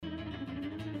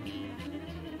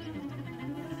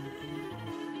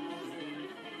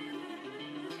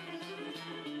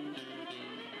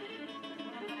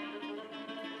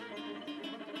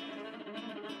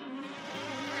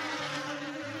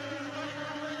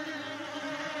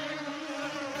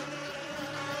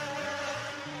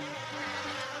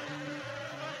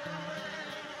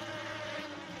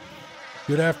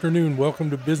Good afternoon. Welcome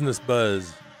to Business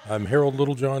Buzz. I'm Harold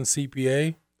Littlejohn,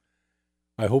 CPA.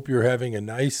 I hope you're having a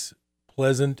nice,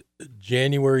 pleasant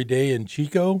January day in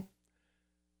Chico.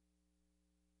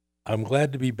 I'm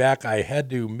glad to be back. I had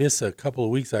to miss a couple of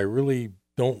weeks. I really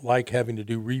don't like having to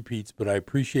do repeats, but I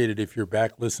appreciate it if you're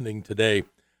back listening today.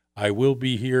 I will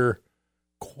be here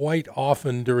quite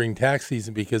often during tax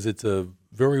season because it's a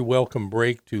very welcome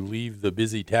break to leave the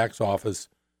busy tax office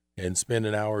and spend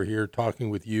an hour here talking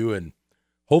with you and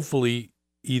hopefully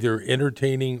either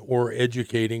entertaining or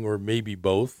educating or maybe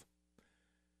both.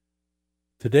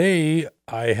 Today,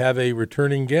 I have a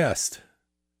returning guest.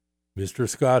 Mr.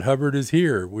 Scott Hubbard is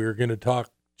here. We're going to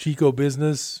talk Chico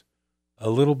business, a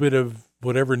little bit of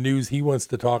whatever news he wants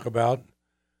to talk about.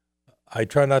 I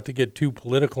try not to get too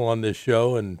political on this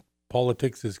show, and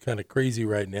politics is kind of crazy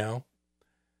right now.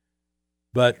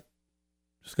 But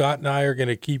Scott and I are going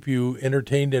to keep you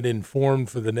entertained and informed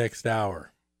for the next hour.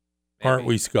 Maybe. Aren't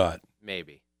we, Scott?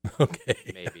 Maybe.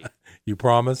 Okay. Maybe. You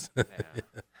promise? Yeah.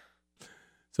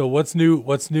 So what's new?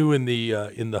 What's new in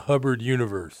the Hubbard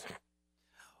universe?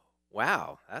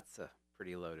 Wow, that's a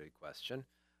pretty loaded question.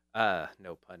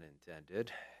 No pun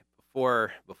intended.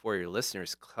 Before your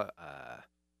listeners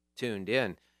tuned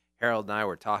in, Harold and I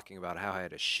were talking about how I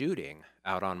had a shooting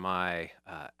out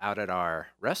at our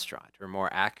restaurant, or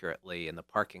more accurately, in the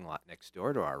parking lot next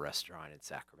door to our restaurant in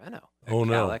Sacramento. Oh,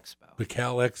 no. Cal Expo. The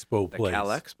Cal Expo place. The Cal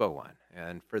Expo one.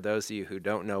 And for those of you who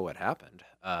don't know what happened,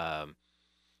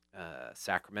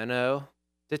 Sacramento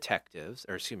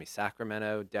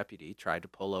deputy tried to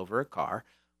pull over a car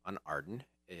on Arden.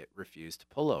 It refused to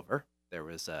pull over. There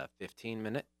was a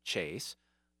 15-minute chase,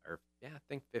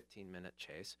 15-minute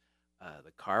chase.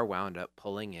 The car wound up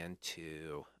pulling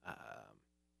into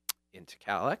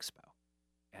Cal Expo,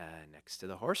 next to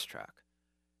the horse track,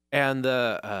 and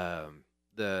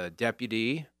the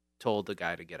deputy told the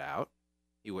guy to get out.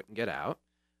 He wouldn't get out.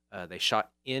 They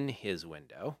shot in his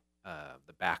window,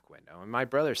 the back window, and my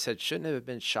brother said, shouldn't it have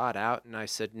been shot out? And I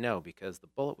said no, because the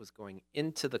bullet was going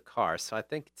into the car, so I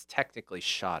think it's technically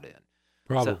shot in.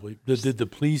 Probably. So,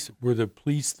 Were the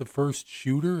police the first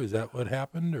shooter? Is that what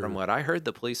happened? Or? From what I heard,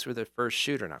 the police were the first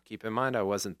shooter. Now, keep in mind, I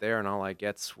wasn't there, and all I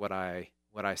get's what I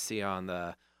see on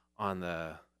the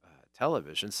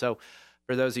television. So,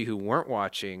 for those of you who weren't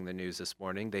watching the news this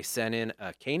morning, they sent in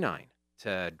a canine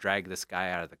to drag this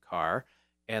guy out of the car,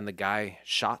 and the guy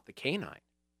shot the canine,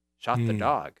 the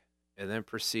dog, and then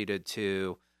proceeded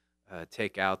to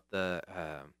take out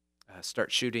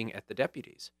start shooting at the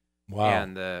deputies. Wow.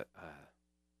 And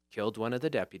killed one of the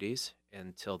deputies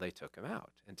until they took him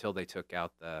out, until they took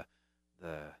out the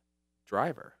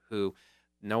driver, who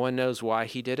no one knows why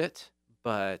he did it,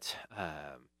 but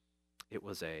it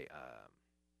was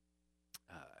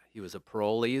he was a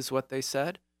parolee is what they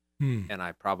said. And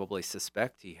I probably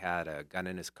suspect he had a gun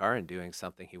in his car and doing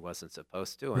something he wasn't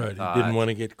supposed to. And Right, he didn't want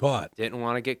to get caught.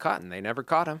 And they never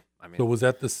caught him. I mean, So was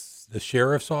that the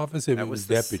sheriff's office? It was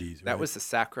deputies, right? That was the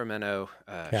Sacramento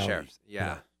County. sheriff's.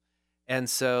 Yeah. And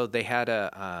so they had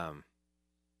so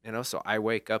I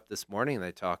wake up this morning and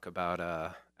they talk about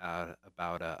a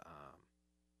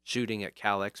shooting at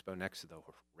Cal Expo next to the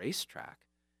racetrack.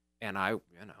 And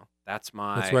that's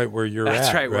right where you're at.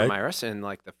 That's right where my restaurant. And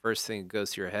like the first thing that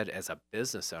goes to your head as a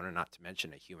business owner, not to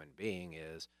mention a human being,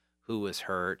 is who was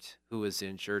hurt, who was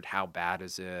injured, how bad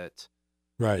is it?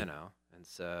 Right. And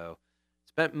so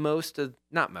spent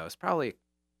probably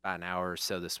about an hour or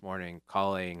so this morning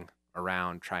calling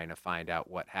around trying to find out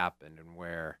what happened and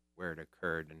where it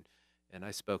occurred. And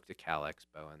I spoke to Cal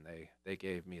Expo, and they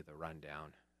gave me the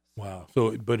rundown. Wow.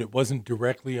 So, but it wasn't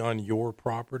directly on your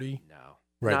property? No.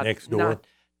 Next door?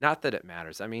 Not that it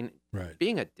matters. I mean, Right.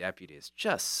 Being a deputy is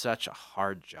just such a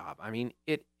hard job. I mean,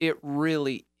 it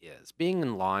really is. Being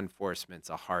in law enforcement's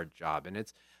a hard job, and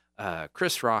it's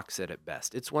Chris Rock said it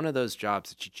best. It's one of those jobs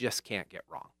that you just can't get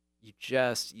wrong.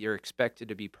 You're expected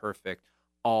to be perfect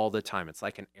all the time. It's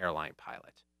like an airline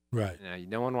pilot. Right.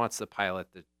 No one wants the pilot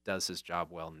that does his job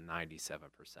well 97%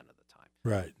 of the time.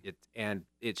 Right.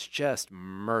 It's just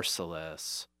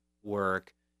merciless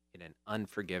work in an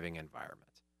unforgiving environment.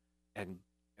 And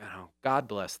God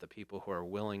bless the people who are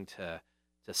willing to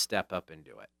step up and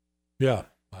do it. Yeah,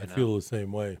 I feel the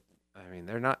same way. I mean,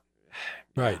 they're not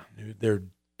right. They're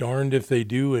darned if they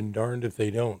do and darned if they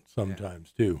don't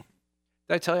sometimes too.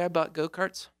 Did I tell you I bought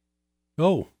go-karts?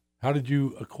 Oh, how did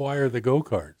you acquire the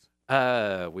go-karts?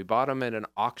 We bought them at an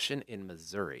auction in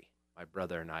Missouri. My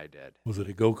brother and I did. Was it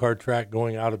a go-kart track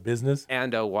going out of business?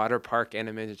 And a water park and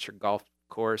a miniature golf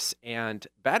course and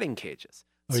batting cages.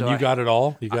 Oh, so you got it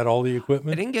all? You got all the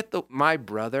equipment? I didn't get my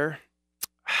brother.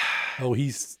 Oh,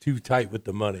 he's too tight with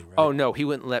the money, right? Oh no, he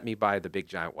wouldn't let me buy the big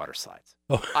giant water slides.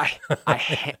 Oh.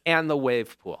 And the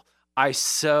wave pool.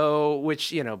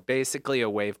 Which, basically a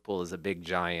wave pool is a big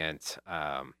giant, it's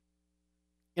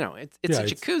Yeah, a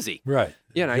jacuzzi. Right.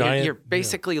 You're Giant,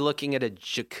 basically looking at a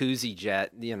jacuzzi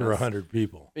jet, for 100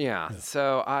 people. Yeah. Yeah.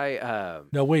 So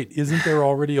Now, wait, isn't there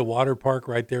already a water park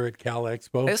right there at Cal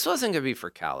Expo? this wasn't gonna be for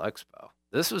Cal Expo.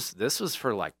 This was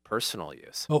for like personal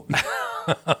use. Oh.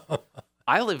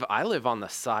 I live on the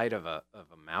side of a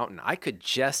mountain. I could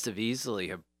just have easily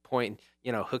have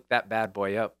hooked that bad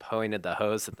boy up, pointed the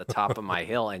hose at the top of my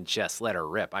hill, and just let her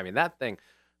rip. I mean,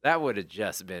 that would have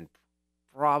just been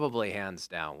probably hands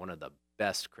down one of the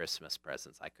best Christmas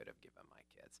presents I could have given my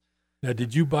kids. Now,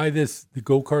 did you buy the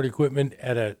go-kart equipment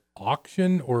at an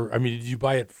auction, or, did you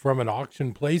buy it from an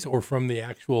auction place or from the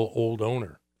actual old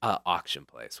owner? Auction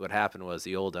place. What happened was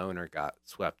the old owner got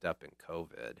swept up in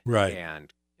COVID. Right.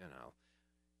 And,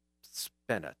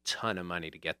 spent a ton of money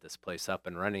to get this place up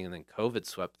and running, and then COVID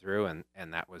swept through,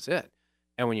 and that was it.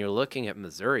 And when you're looking at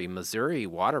Missouri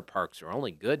water parks are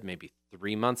only good maybe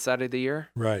 3 months out of the year.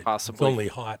 Right. Possibly. It's only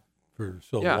hot for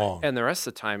so long. And the rest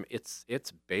of the time, it's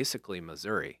basically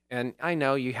Missouri. And I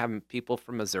know you have people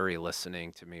from Missouri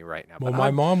listening to me right now. Well, but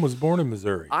my mom was born in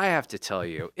Missouri. I have to tell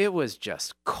you, it was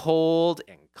just cold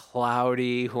and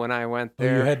cloudy when I went Oh,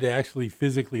 there. you had to actually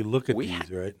physically look at these,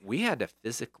 right? We had to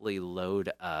physically load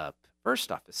up.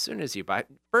 First off, as soon as you buy,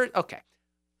 first,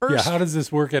 How does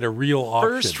this work at a real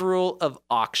auction? First rule of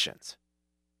auctions: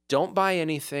 don't buy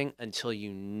anything until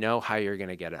you know how you're going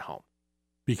to get it home.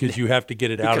 Because you have to get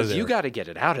it out of there. Because you got to get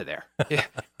it out of there.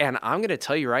 And I'm going to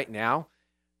tell you right now,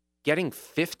 getting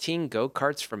 15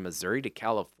 go-karts from Missouri to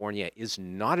California is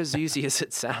not as easy as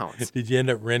it sounds. Did you end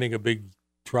up renting a big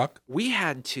truck? We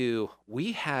had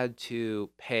to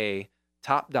pay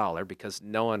top dollar because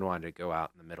no one wanted to go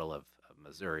out in the middle of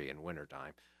Missouri in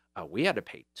wintertime. We had to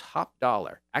pay top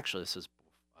dollar. Actually, this is,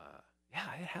 it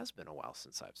has been a while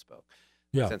since I've spoke.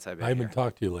 Yeah, since I've been I haven't here.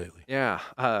 talked to you lately. Yeah,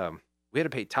 we had to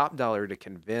pay top dollar to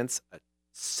convince a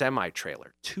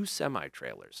semi-trailer, 2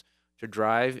 semi-trailers, to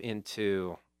drive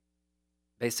into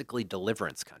basically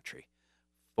deliverance country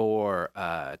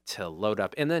to load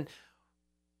up. And then,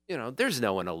 there's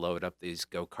no one to load up these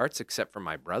go-karts except for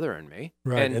my brother and me.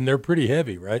 Right, and they're pretty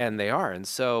heavy, right? And they are. And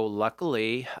so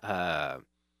luckily, the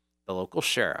local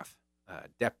sheriff,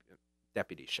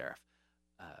 deputy sheriff,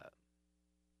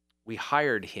 we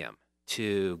hired him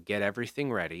to get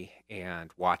everything ready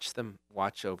and watch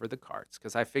over the carts.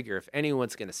 Because I figure if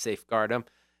anyone's going to safeguard them,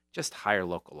 just hire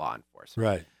local law enforcement.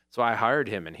 Right. So I hired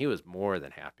him, and he was more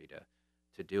than happy to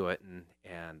do it.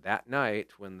 And that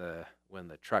night, when the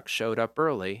truck showed up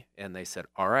early, and they said,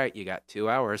 "All right, you got 2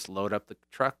 hours. Load up the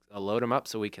truck. Load them up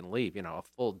so we can leave." A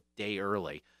full day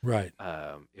early. Right.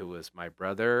 It was my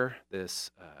brother, this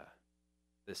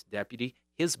deputy,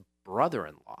 his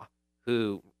brother-in-law,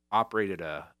 who operated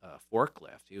a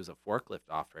forklift. He was a forklift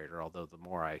operator. Although the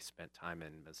more I spent time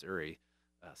in Missouri,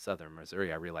 southern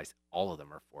Missouri, I realized all of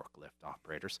them are forklift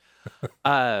operators.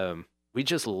 We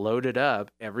just loaded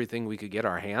up everything we could get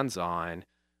our hands on,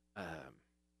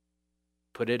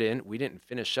 put it in. We didn't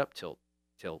finish up till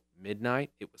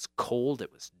midnight. It was cold.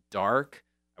 It was dark.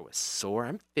 I was sore.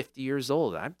 I'm 50 years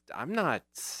old. I'm not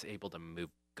able to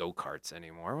move go-karts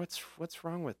anymore. What's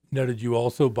wrong with Now, did you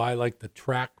also buy like the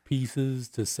track pieces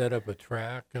to set up a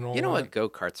track and all that? You know what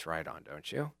go-karts ride on, don't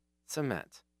you?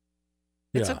 Cement.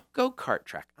 It's Yeah. a go-kart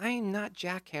track. I am not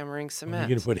jackhammering Are cement.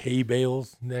 you going to put hay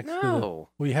bales next to the... No.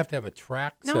 Well, you have to have a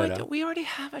track No, set up. we already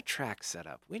have a track set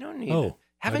up. We don't need it. Oh,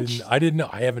 Haven't I didn't know.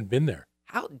 I haven't been there.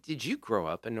 How did you grow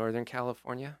up in Northern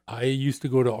California? I used to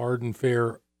go to Arden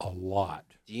Fair a lot.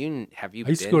 Have you I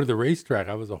used been? to go to the racetrack.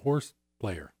 I was a horse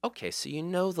player. Okay, so you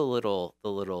know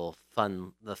the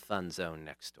fun zone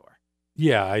next door.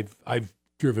 Yeah, I've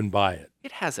driven by it.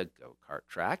 It has a go-kart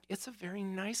track. It's a very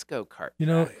nice go-kart You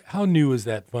know, track. how new is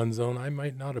that fun zone? I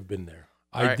might not have been there.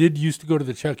 All I right. did used to go to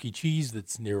the Chuck E. Cheese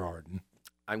that's near Arden.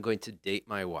 I'm going to date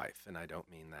my wife, and I don't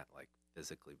mean that like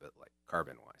physically, but like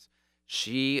carbon-wise.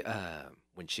 She,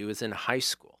 when she was in high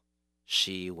school,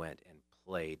 she went and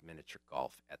played miniature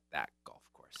golf at that golf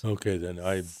course. Okay, then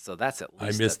So that's at I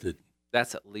least missed it.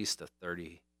 That's at least a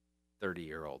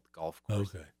 30-year-old golf course.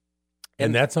 Okay.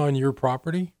 And that's on your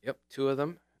property? Yep, 2 of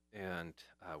them, and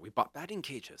we bought batting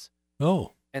cages.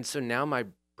 Oh, And so now my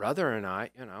brother and I,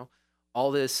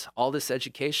 all this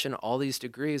education, all these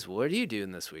degrees. What are you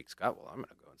doing this week, Scott? Well, I'm going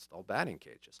to go install batting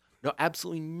cages. No,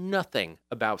 absolutely nothing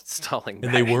about installing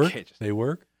and they batting work? cages. They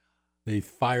work? They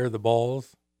fire the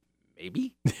balls?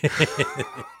 Maybe.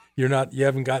 You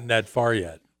haven't gotten that far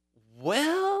yet.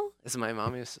 Well, as my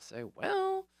mom used to say,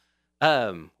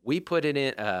 We put it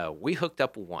in. We hooked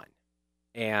up one,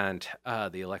 and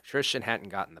the electrician hadn't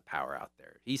gotten the power out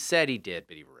there. He said he did,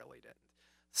 but he really didn't.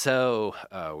 So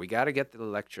we got to get the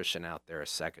electrician out there a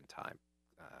second time,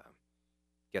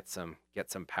 get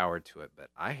some power to it. But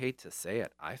I hate to say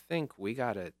it, I think we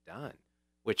got it done,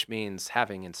 which means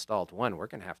having installed one, we're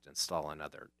gonna have to install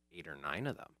another 8 or 9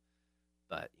 of them.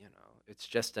 But it's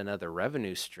just another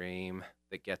revenue stream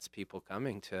that gets people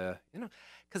coming to,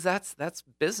 because that's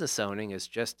business owning, is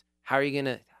just how are you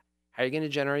gonna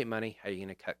generate money, how are you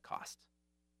gonna cut costs,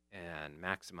 and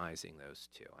maximizing those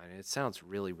two. I mean, it sounds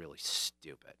really, really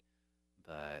stupid,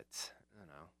 but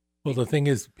Well, the thing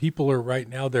is, people are right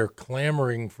now, they're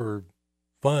clamoring for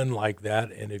fun like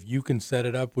that. And if you can set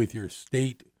it up with your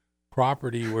state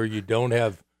property where you don't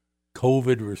have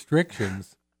COVID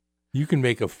restrictions, you can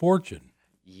make a fortune.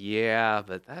 Yeah,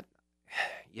 but that,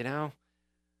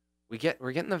 we're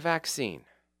getting the vaccine.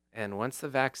 And once the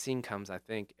vaccine comes, I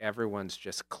think everyone's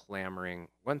just clamoring.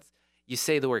 Once you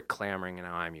say the word clamoring, and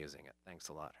now I'm using it. Thanks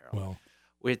a lot, Harold.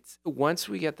 Well, Once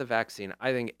we get the vaccine,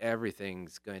 I think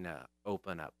everything's going to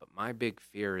open up. But my big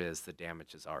fear is the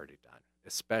damage is already done,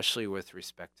 especially with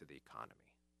respect to the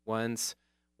economy. Once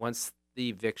the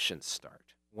evictions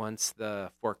start, once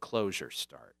the foreclosures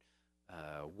start,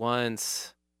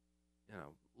 once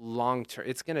long term,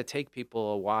 it's going to take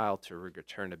people a while to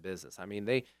return to business. I mean,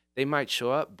 they might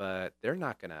show up, but they're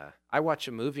not going to. I watch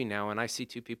a movie now and I see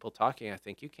 2 people talking. I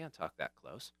think, you can't talk that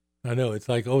close. I know. It's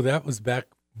like, oh, that was back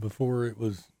before it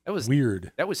was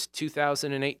weird. That was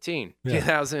 2018, Yeah.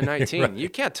 2019. Right. You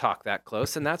can't talk that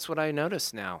close. And that's what I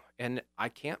notice now. And I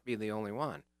can't be the only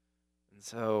one. And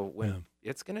so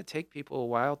it's going to take people a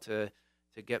while to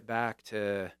get back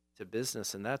to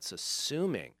business. And that's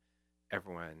assuming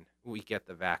we get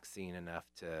the vaccine enough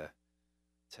to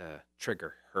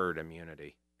trigger herd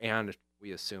immunity. And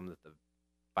we assume that the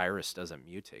virus doesn't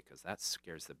mutate, because that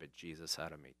scares the bejesus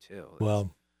out of me too.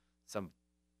 Well, Some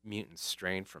mutant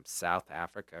strain from South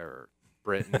Africa or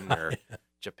Britain or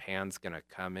Japan's going to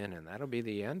come in, and that'll be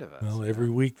the end of us. well, every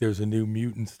week there's a new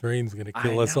mutant strain's going to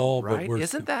kill I us know, all, right? but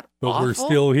Isn't that but awful? we're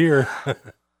still here.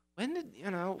 When did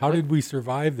How did we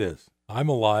survive this? I'm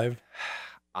alive.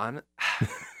 I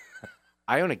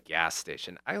own a gas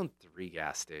station. I own 3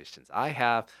 gas stations.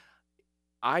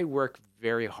 I work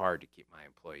very hard to keep my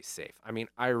employees safe. I mean,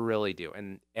 I really do.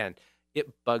 And it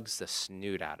bugs the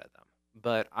snoot out of them.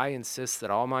 But I insist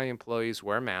that all my employees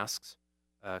wear masks,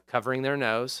 covering their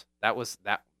nose.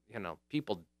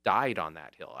 People died on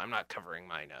that hill. I'm not covering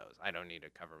my nose. I don't need to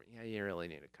cover. Yeah, you really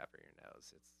need to cover your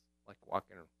nose. It's like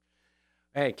walking.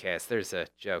 Hey, Cass, there's a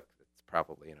joke that's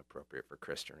probably inappropriate for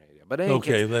Christian radio. But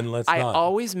Okay, then let's I not.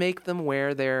 always make them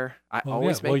wear their. I Well,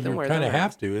 always yeah, well, make them you wear kind their of have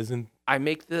mask. to, isn't? I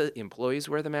make the employees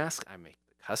wear the mask. I make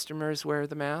the customers wear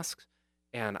the masks.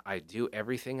 And I do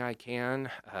everything I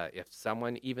can. If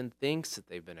someone even thinks that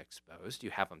they've been exposed, you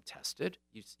have them tested.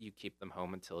 You keep them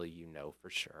home until you know for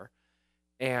sure.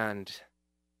 And,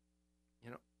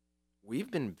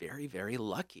 we've been very, very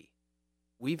lucky.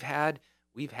 We've had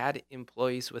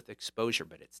employees with exposure,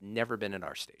 but it's never been at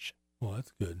our station. Well,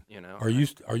 that's good. You know, Are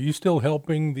you still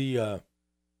helping the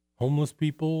homeless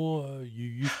people? You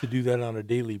used to do that on a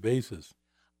daily basis.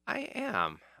 I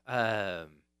am.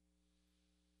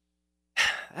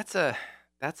 That's a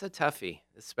toughie.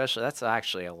 Especially, that's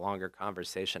actually a longer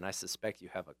conversation. I suspect you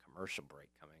have a commercial break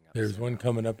coming up. There's soon. one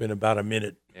coming up in about a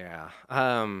minute. Yeah.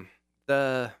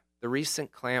 The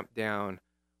recent clampdown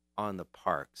on the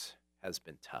parks has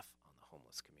been tough on the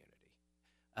homeless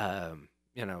community.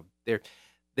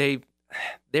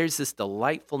 There's this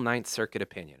delightful Ninth Circuit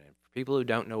opinion. And for people who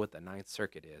don't know what the Ninth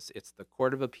Circuit is, it's the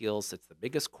Court of Appeals. It's the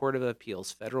biggest court of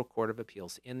appeals, federal court of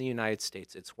appeals in the United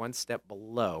States. It's one step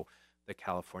below the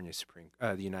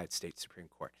the United States Supreme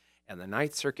Court. And the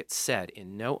Ninth Circuit said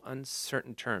in no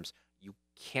uncertain terms, you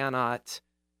cannot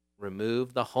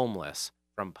remove the homeless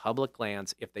from public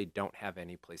lands if they don't have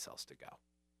any place else to go.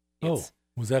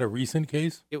 Was that a recent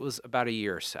case? It was about a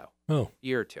year or so, Oh,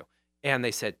 or 2. And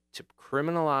they said to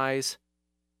criminalize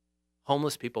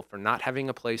homeless people for not having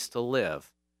a place to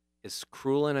live is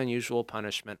cruel and unusual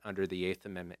punishment under the 8th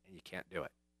Amendment, and you can't do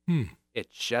it.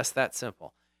 It's just that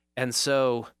simple. And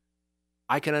so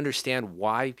I can understand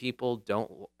why people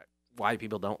don't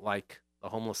like the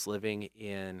homeless living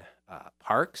in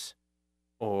parks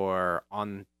or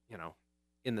on,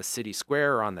 in the city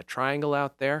square or on the triangle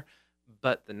out there.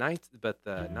 But the Ninth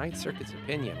Circuit's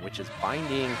opinion, which is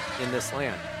binding in this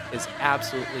land, is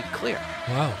absolutely clear.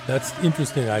 wow. That's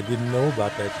interesting. I didn't know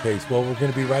about that case. Well, we're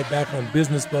going to be right back on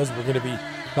Business Buzz. We're going to be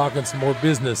talking some more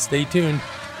business. Stay tuned.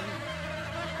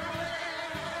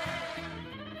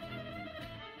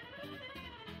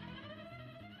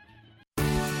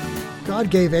 God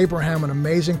gave Abraham an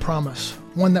amazing promise,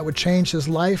 one that would change his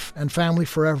life and family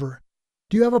forever.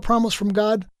 Do you have a promise from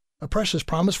God? A precious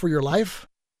promise for your life?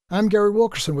 I'm Gary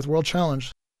Wilkerson with World Challenge.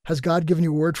 Has God given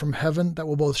you a word from heaven that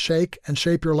will both shake and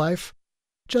shape your life?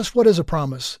 Just what is a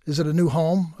promise? Is it a new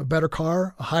home, a better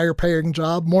car, a higher paying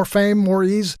job, more fame, more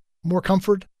ease, more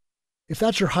comfort? If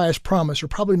that's your highest promise, you're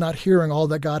probably not hearing all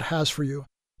that God has for you.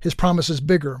 His promise is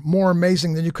bigger, more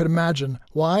amazing than you could imagine.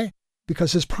 Why?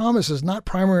 Because his promise is not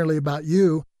primarily about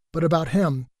you, but about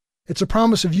him. It's a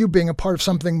promise of you being a part of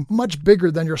something much bigger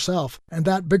than yourself, and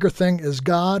that bigger thing is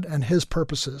God and his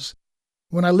purposes.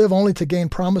 When I live only to gain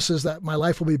promises that my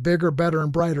life will be bigger, better,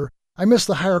 and brighter, I miss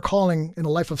the higher calling in a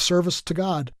life of service to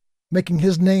God, making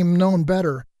his name known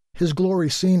better, his glory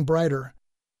seen brighter.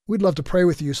 We'd love to pray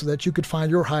with you so that you could find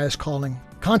your highest calling.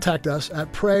 Contact us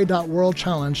at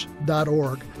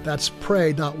pray.worldchallenge.org. That's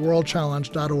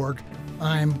pray.worldchallenge.org.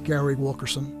 I'm Gary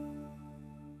Wilkerson.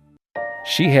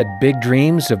 She had big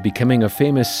dreams of becoming a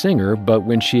famous singer, but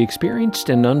when she experienced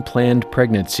an unplanned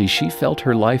pregnancy, she felt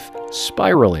her life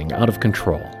spiraling out of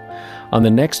control. On the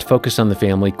next Focus on the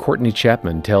Family, Courtney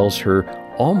Chapman tells her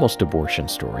almost abortion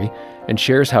story and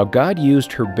shares how God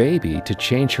used her baby to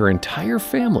change her entire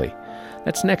family.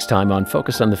 That's next time on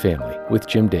Focus on the Family with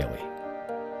Jim Daly.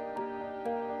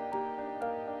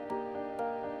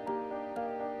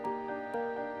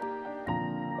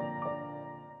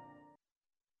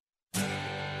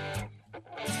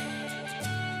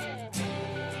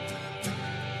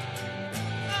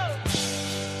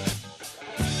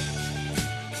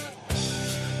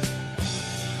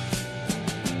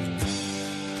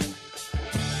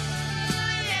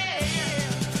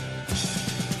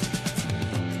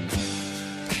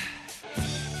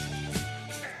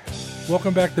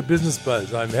 Welcome back to Business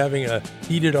Buzz. I'm having a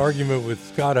heated argument with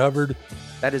Scott Hubbard.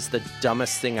 That is the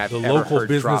dumbest thing I've The ever local heard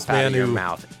drop out businessman of your who-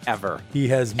 mouth, ever. He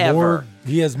has Ever.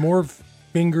 more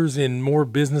fingers in more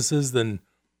businesses than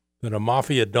a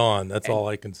mafia don. That's all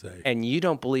I can say. And you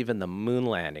don't believe in the moon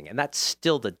landing, and that's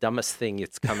still the dumbest thing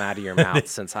that's come out of your mouth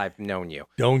since I've known you.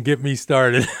 Don't get me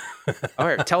started. All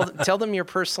right, tell them your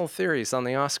personal theories on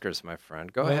the Oscars, my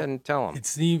friend. Go ahead and tell them.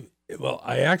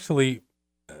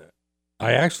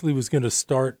 I actually was going to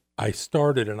start. I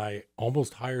started and I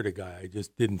almost hired a guy. I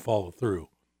just didn't follow through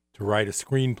to write a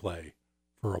screenplay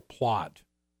for a plot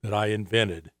that I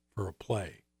invented for a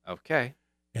play. Okay.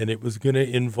 And it was going to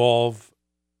involve,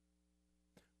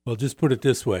 well, just put it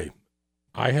this way.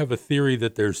 I have a theory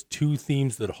that there's two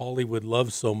themes that Hollywood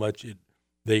loves so much,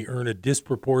 they earn a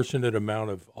disproportionate amount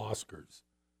of Oscars.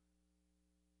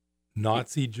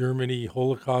 Nazi Germany,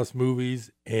 Holocaust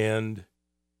movies, and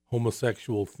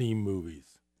homosexual theme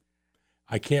movies.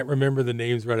 I can't remember the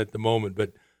names right at the moment,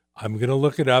 but I'm going to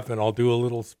look it up and I'll do a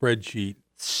little spreadsheet.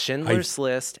 Schindler's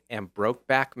List and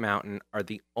Brokeback Mountain are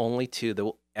the only two that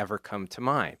will ever come to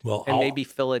mind. Well, and maybe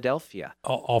Philadelphia.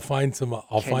 I'll find some.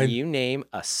 Can you name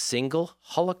a single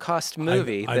Holocaust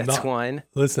movie I'm that's not, won?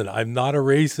 Listen, I'm not a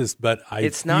racist, but I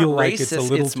It's feel not like racist, it's a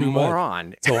little it's too moron.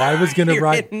 much. So I was going to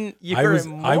write. You're a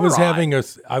I was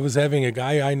moron. having a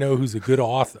guy I know who's a good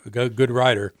author, a good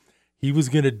writer. He was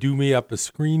going to do me up a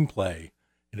screenplay,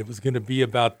 and it was going to be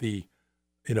about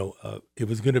it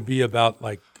was going to be about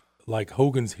like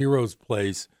Hogan's Heroes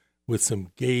Place with some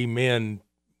gay men,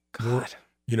 God.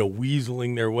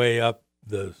 weaseling their way up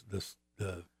the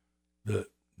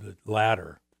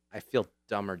ladder. I feel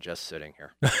dumber just sitting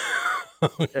here.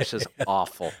 This is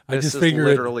awful. I This just is figured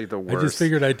literally the worst. I just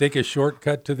figured I'd take a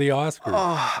shortcut to the Oscars.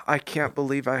 Oh, I can't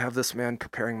believe I have this man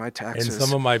preparing my And taxes.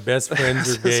 some of my best friends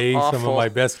This are is gay. Some of awful. my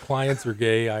best clients are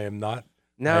gay. I am not.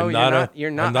 No, I'm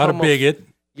you're not I'm not a bigot.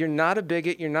 You're not a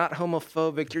bigot. You're not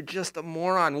homophobic. You're just a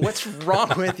moron. What's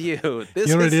wrong with you? This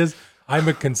You know what it is? I'm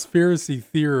a conspiracy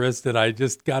theorist, and I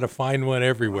just got to find one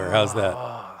everywhere. How's that?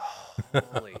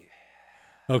 Holy.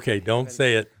 Okay, don't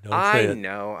say it. Don't say it.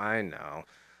 I know.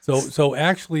 So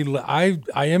actually, I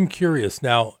am curious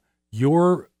now.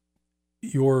 Your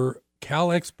Cal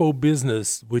Expo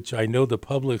business, which I know the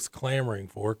public's clamoring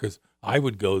for, because I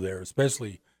would go there,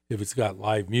 especially if it's got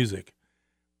live music.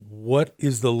 What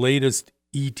is the latest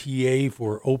ETA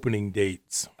for opening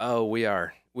dates? Oh, we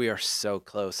are so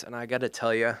close. And I got to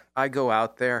tell you, I go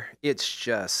out there. It's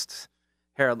just,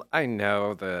 Harold, I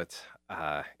know that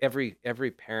every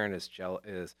parent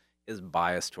is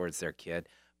biased towards their kid,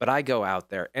 but I go out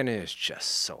there and it is just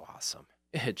so awesome.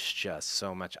 It's just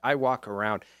so much. I walk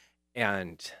around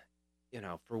and,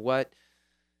 for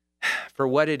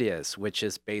what it is, which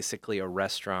is basically a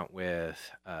restaurant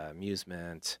with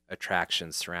amusement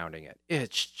attractions surrounding it.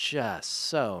 It's just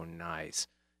so nice.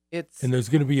 And there's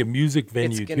going to be a music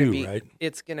venue too, right?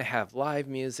 It's going to have live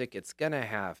music. It's going to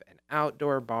have an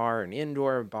outdoor bar, an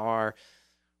indoor bar,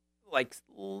 like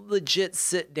legit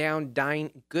sit down,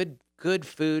 dine, good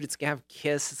food. It's going to have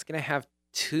Kiss. It's going to have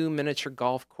 2 miniature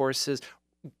golf courses,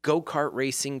 go-kart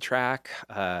racing track,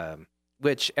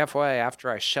 which FYI, after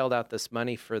I shelled out this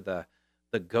money for the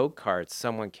go-karts,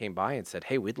 someone came by and said,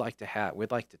 "Hey, we'd like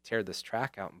to tear this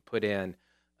track out and put in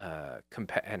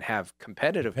and have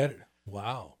competitive."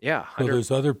 Wow. Yeah. So there's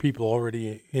other people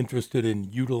already interested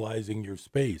in utilizing your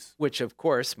space. Which, of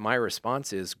course, my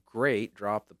response is, great,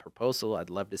 drop the proposal.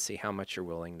 I'd love to see how much you're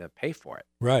willing to pay for it.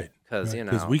 Right. Because,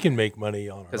 Because we can make money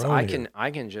on our own. Because I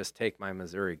can just take my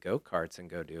Missouri go-karts and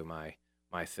go do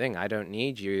my thing. I don't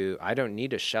need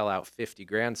to shell out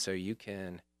 $50,000 so you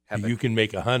can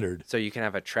make 100. So you can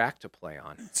have a track to play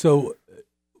on. So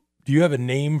do you have a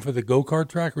name for the go-kart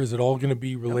track, or is it all going to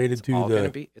be related to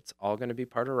It's all going to be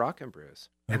part of Rock and Brews.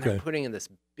 And they're putting in this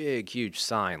big, huge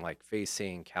sign, like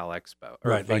facing Cal Expo.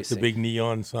 Right, like the big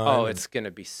neon sign. Oh, it's going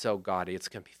to be so gaudy. It's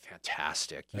going to be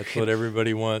fantastic. That's what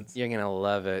everybody wants. You're going to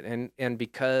love it. And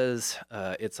because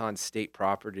it's on state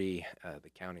property,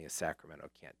 the county of Sacramento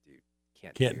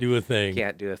can't do a thing.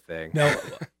 Can't do a thing. Now,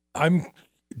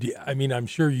 I'm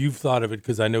sure you've thought of it,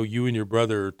 because I know you and your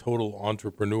brother are total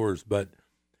entrepreneurs, but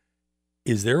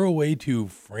is there a way to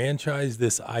franchise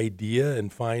this idea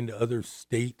and find other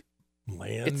state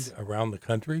land around the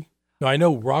country? Now, I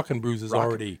know Rock and Brews is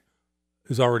already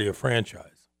a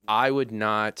franchise. I would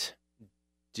not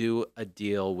do a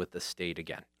deal with the state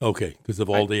again. Okay, because of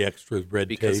all the extra red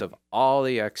tape. Because of all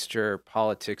the extra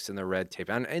politics and the red tape.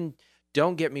 And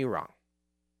don't get me wrong.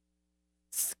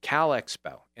 Cal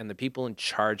Expo and the people in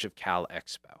charge of Cal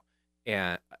Expo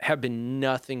and have been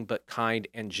nothing but kind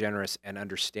and generous and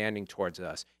understanding towards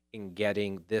us in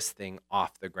getting this thing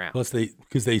off the ground. Plus,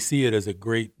 because they see it as a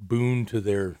great boon to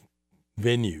their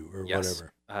venue or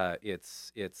whatever.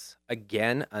 It's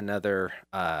again another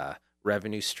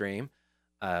revenue stream,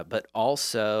 but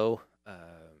also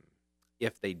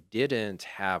if they didn't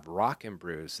have Rock and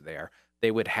Brews there,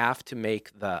 they would have to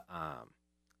make the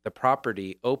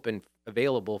property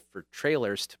available for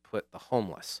trailers to put the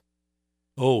homeless.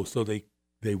 Oh, so they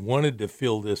wanted to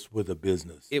fill this with a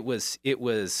business. It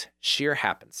was sheer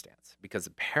happenstance, because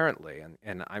apparently,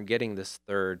 and I'm getting this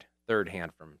third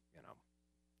hand from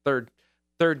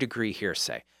third degree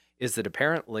hearsay, is that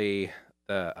apparently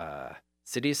the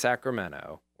city of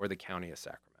Sacramento or the county of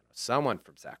Sacramento, someone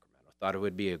from Sacramento, thought it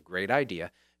would be a great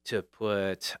idea to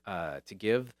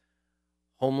give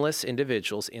homeless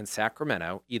individuals in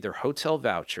Sacramento either hotel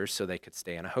vouchers so they could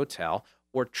stay in a hotel,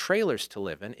 or trailers to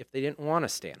live in if they didn't want to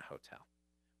stay in a hotel,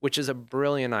 which is a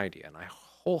brilliant idea, and I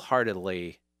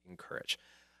wholeheartedly encourage.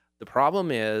 The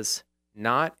problem is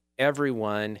not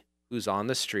everyone who's on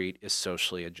the street is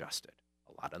socially adjusted.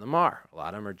 A lot of them are. A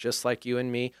lot of them are just like you and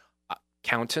me,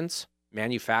 accountants,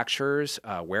 manufacturers,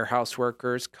 warehouse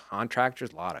workers,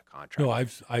 contractors, a lot of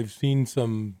contractors. No, I've seen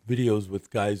some videos with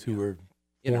guys who were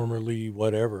formerly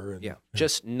whatever.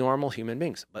 Just normal human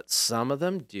beings. But some of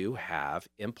them do have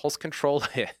impulse control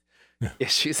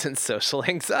issues and social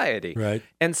anxiety. Right.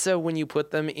 And so when you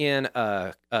put them in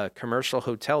a commercial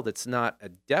hotel that's not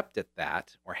adept at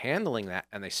that or handling that,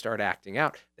 and they start acting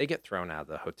out, they get thrown out of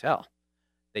the hotel.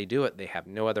 They do it. They have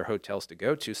no other hotels to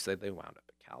go to, so they wound up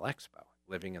at Cal Expo,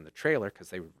 living in the trailer because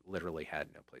they literally had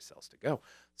no place else to go.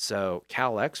 So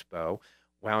Cal Expo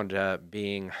wound up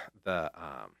being the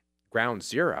ground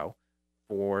zero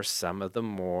for some of the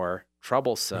more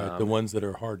troublesome. Right, the ones that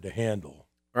are hard to handle.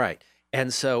 Right.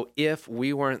 And so if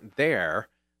we weren't there,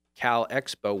 Cal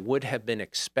Expo would have been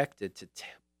expected to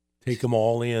take them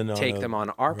all in. Take them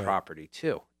on our property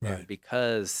too. Right. And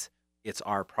because it's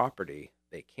our property,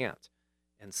 they can't.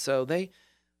 And so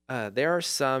there are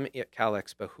some at Cal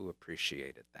Expo who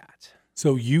appreciated that.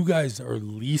 So you guys are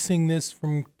leasing this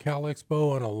from Cal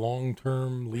Expo on a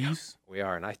long-term lease? Yeah, we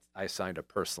are, and I signed a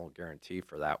personal guarantee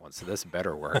for that one, so this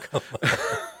better work.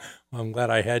 I'm glad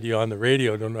I had you on the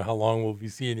radio. Don't know how long we'll be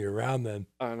seeing you around then.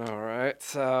 I know, right?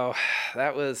 So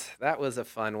that was a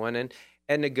fun one, and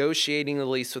negotiating the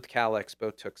lease with Cal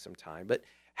Expo took some time. But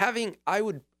I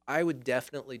would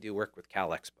definitely do work with Cal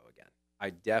Expo again. I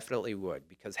definitely would,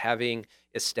 because having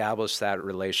established that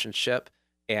relationship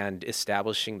and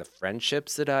establishing the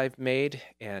friendships that I've made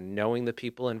and knowing the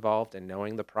people involved and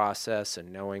knowing the process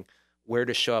and knowing where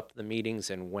to show up at the meetings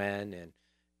and when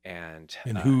and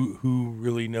who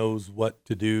really knows what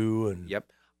to do. And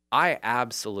yep, I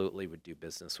absolutely would do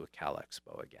business with Cal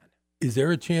Expo again. Is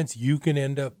there a chance you can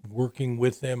end up working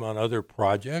with them on other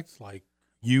projects? Like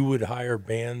you would hire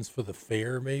bands for the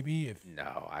fair maybe?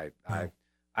 No,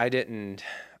 I didn't.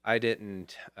 I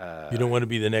didn't. You don't want to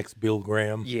be the next Bill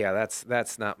Graham. Yeah,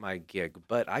 that's not my gig.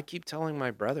 But I keep telling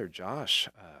my brother Josh,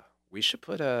 we should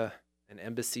put an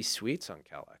Embassy Suites on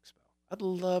Cal Expo. I'd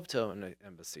love to own an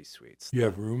Embassy Suites. You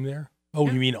have room there? Oh,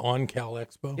 Yeah. you mean on Cal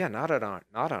Expo? Yeah, not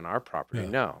on our property, Yeah.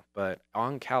 no, but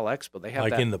on Cal Expo they have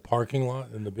Like that. in the parking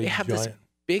lot in the big They have giant. this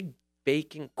big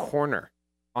vacant corner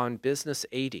on Business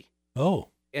 80, Oh,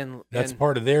 and that's and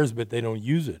part of theirs, but they don't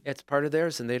use it. it's part of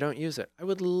theirs, and they don't use it. I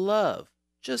would love,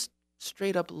 just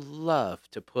straight up love,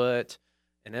 to put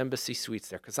an Embassy Suites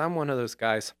there, because I'm one of those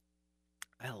guys.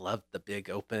 I love the big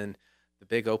open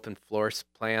floor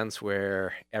plans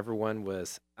where everyone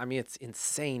was. I mean, it's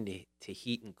insane to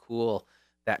heat and cool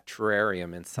that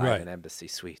terrarium inside Right. an Embassy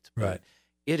Suites. But Right.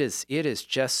 it is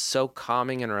just so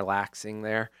calming and relaxing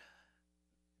there.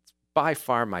 It's by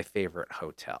far my favorite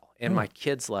hotel, and Hmm. my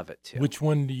kids love it too. Which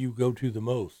one do you go to the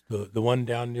most? The one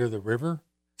down near the river,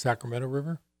 Sacramento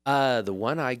River? The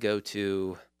one I go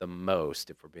to the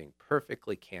most, if we're being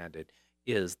perfectly candid,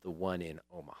 is the one in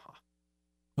Omaha.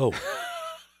 Oh,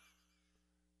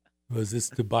 was this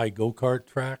to buy go-kart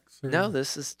tracks? Or? No,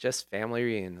 this is just family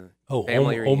reunion. Oh,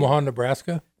 family reunion. Omaha,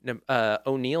 Nebraska.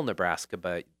 O'Neill, Nebraska,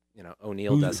 but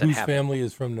O'Neill Whose doesn't have family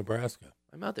is from Nebraska?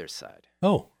 my mother's side.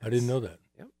 Oh, I didn't know that.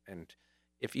 Yep. And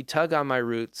if you tug on my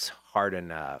roots hard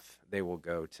enough, they will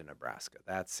go to Nebraska.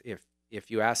 That's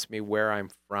if you ask me where I'm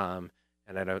from,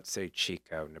 and I don't say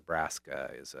Chico,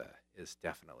 Nebraska is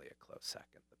definitely a close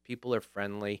second. The people are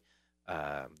friendly.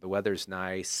 The weather's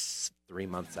nice 3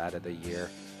 months out of the year.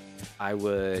 I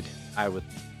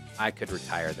could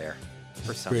retire there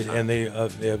for some Great, time. and they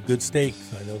have good steaks.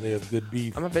 I know they have good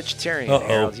beef. I'm a vegetarian, Uh-oh.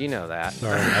 Harold. You know that.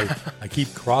 Sorry, I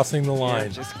keep crossing the Yeah,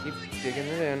 line. just keep digging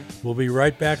it in. We'll be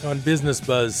right back on Business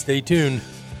Buzz. Stay tuned.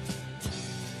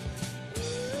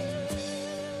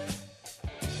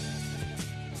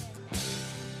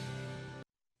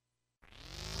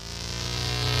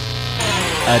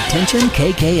 Attention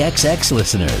KKXX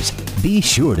listeners. Be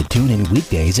sure to tune in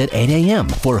weekdays at 8 a.m.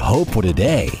 for Hope for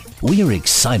Today. We are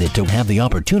excited to have the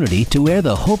opportunity to air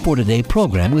the Hope for Today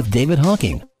program with David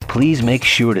Hawking. Please make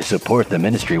sure to support the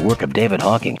ministry work of David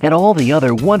Hawking and all the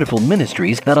other wonderful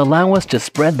ministries that allow us to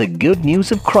spread the good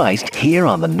news of Christ here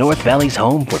on the North Valley's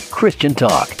home for Christian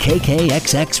talk,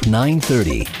 KKXX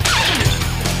 930.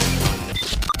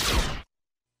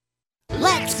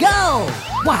 Let's go!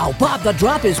 Wow, Bob the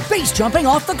Drop is base jumping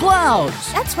off the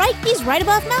clouds. That's right, he's right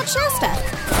above Mount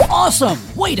Shasta. Awesome!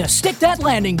 Way to stick that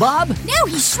landing, Bob. Now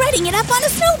he's shredding it up on a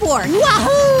snowboard.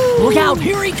 Wahoo! Look out,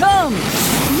 here he comes.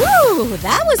 Woo,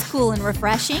 that was cool and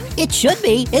refreshing. It should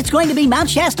be. It's going to be Mount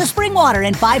Shasta spring water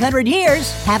in 500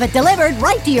 years. Have it delivered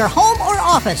right to your home or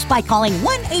office by calling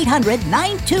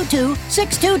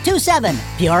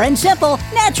 1-800-922-6227. Pure and simple,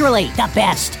 naturally the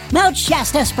best. Mount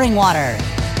Shasta spring water.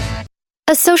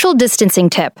 A social distancing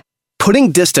tip.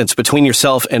 Putting distance between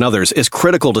yourself and others is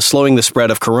critical to slowing the spread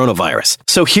of coronavirus.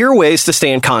 So here are ways to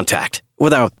stay in contact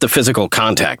without the physical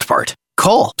contact part.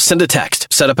 Call, send a text,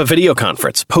 set up a video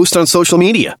conference, post on social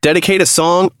media, dedicate a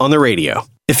song on the radio.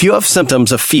 If you have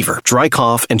symptoms of fever, dry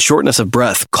cough, and shortness of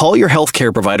breath, call your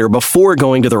healthcare provider before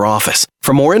going to their office.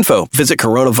 For more info, visit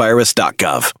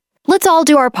coronavirus.gov. Let's all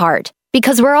do our part,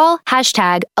 because we're all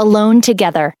 #alone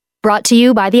together. Brought to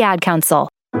you by the Ad Council.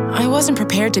 I wasn't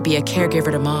prepared to be a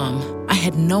caregiver to Mom. I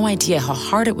had no idea how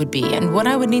hard it would be and what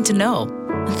I would need to know.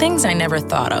 Things I never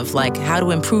thought of, like how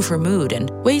to improve her mood and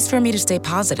ways for me to stay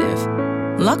positive.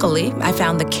 Luckily, I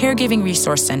found the Caregiving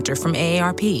Resource Center from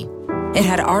AARP. It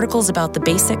had articles about the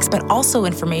basics, but also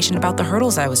information about the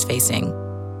hurdles I was facing.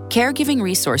 Caregiving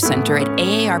Resource Center at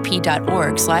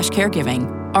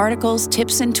aarp.org/caregiving. Articles,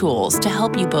 tips, and tools to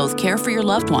help you both care for your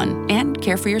loved one and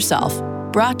care for yourself.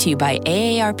 Brought to you by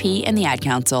AARP and the Ad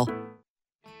Council.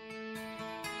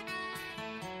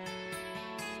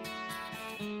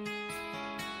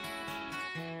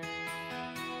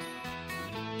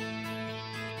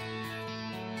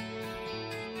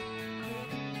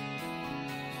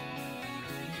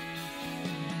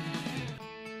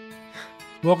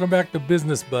 Welcome back to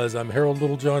Business Buzz. I'm Harold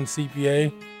Littlejohn,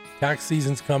 CPA. Tax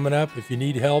season's coming up. If you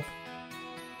need help,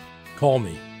 call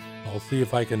me. I'll see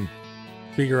if I can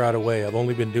figure out a way. I've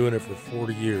only been doing it for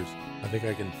 40 years. I think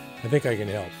I can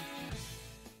help.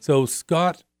 So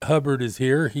Scott Hubbard is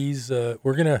here. He's we're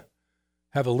going to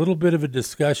have a little bit of a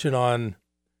discussion on,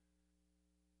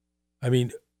 I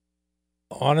mean,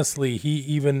 honestly,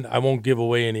 I won't give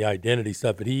away any identity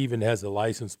stuff, but he even has a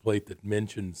license plate that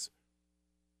mentions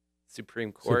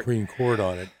Supreme Court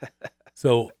on it.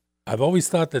 So I've always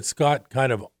thought that Scott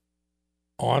kind of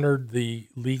honored the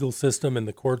legal system and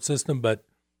the court system, but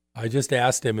I just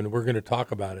asked him, and we're going to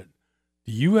talk about it.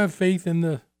 Do you have faith in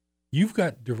the You've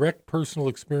got direct personal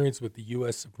experience with the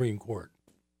U.S. Supreme Court.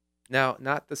 No,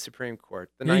 not the Supreme Court.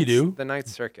 You do. The Ninth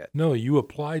Circuit. No, you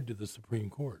applied to the Supreme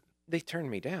Court. They turned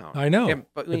me down. I know, And-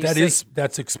 but when you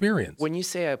that's experience. When you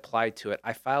say I applied to it,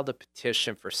 I filed a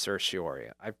petition for certiorari.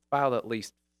 I filed at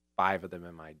least 5 of them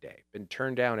in my day. Been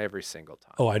turned down every single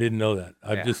time. Oh, I didn't know that.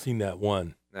 I've Yeah. just seen that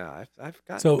one. No, I've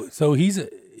got So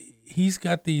he's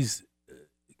got these.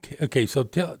 Okay, so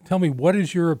tell me, what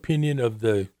is your opinion of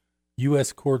the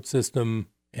U.S. court system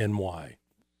and why?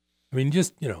 I mean,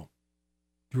 just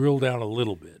drill down a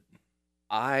little bit.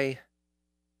 I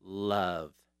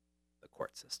love the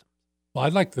court system. Well, I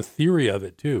like the theory of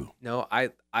it too. No,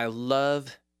 I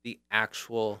love the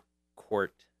actual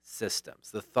court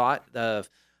systems. The thought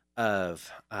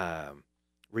of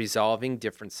resolving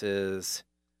differences,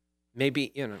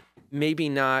 maybe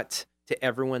not to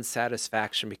everyone's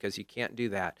satisfaction, because you can't do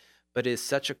that, but is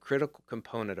such a critical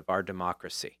component of our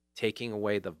democracy, taking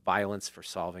away the violence for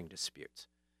solving disputes.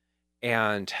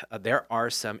 And there are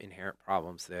some inherent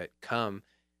problems that come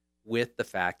with the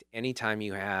fact anytime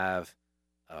you have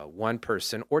one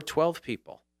person or 12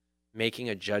 people making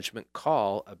a judgment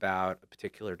call about a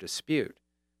particular dispute,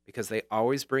 because they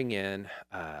always bring in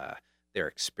their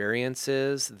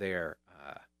experiences, their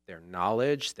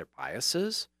knowledge, their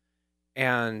biases,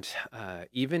 and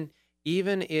even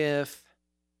if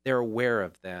they're aware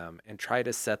of them and try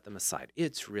to set them aside,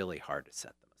 it's really hard to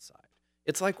set them aside.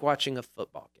 It's like watching a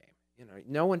football game.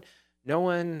 No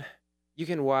one. You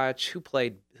can watch who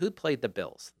played the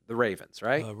Bills, the Ravens,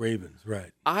 right? Ravens,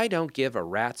 right. I don't give a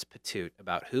rat's patoot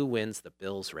about who wins the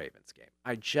Bills-Ravens game.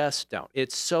 I just don't.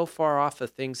 It's so far off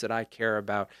of things that I care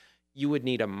about. You would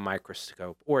need a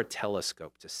microscope or a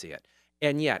telescope to see it.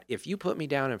 And yet, if you put me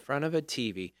down in front of a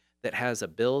TV that has a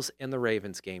Bills and the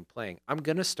Ravens game playing, I'm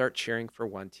going to start cheering for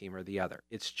one team or the other.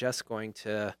 It's just going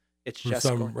to.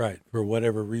 For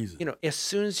whatever reason. As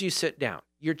soon as you sit down,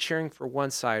 you're cheering for one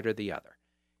side or the other.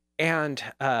 And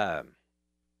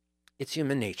it's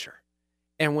human nature.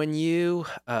 And when you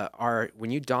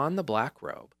don the black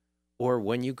robe, or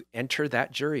when you enter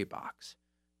that jury box,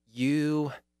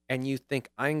 you think,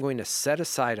 I'm going to set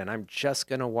aside and I'm just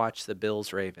going to watch the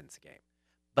Bills-Ravens game.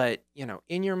 But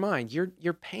in your mind,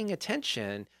 you're paying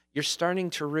attention. You're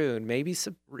starting to ruin maybe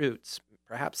some roots,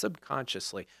 perhaps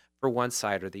subconsciously, for one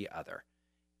side or the other.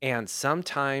 And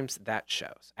sometimes that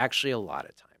shows. Actually, a lot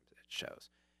of times it shows.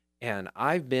 And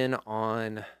I've been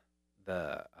on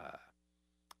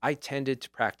I tended to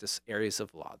practice areas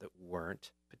of law that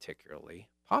weren't particularly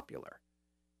popular.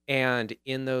 And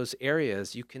in those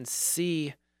areas, you can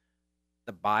see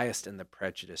the bias and the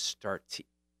prejudice start to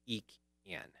eke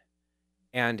in.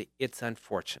 And it's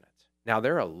unfortunate. Now,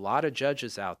 there are a lot of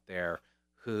judges out there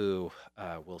who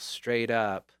will straight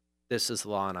up, this is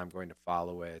law and I'm going to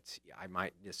follow it. I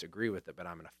might disagree with it, but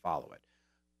I'm going to follow it.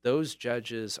 Those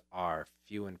judges are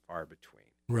few and far between.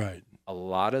 Right. A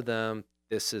lot of them,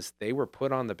 they were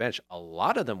put on the bench. A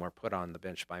lot of them were put on the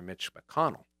bench by Mitch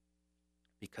McConnell,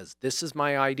 because this is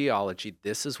my ideology,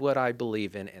 this is what I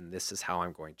believe in, and this is how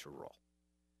I'm going to roll.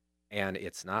 And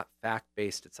it's not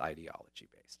fact-based, it's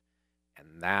ideology-based.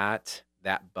 And that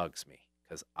bugs me,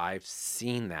 because I've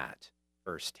seen that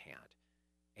firsthand.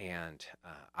 And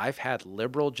I've had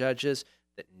liberal judges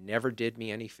that never did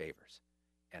me any favors.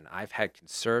 And I've had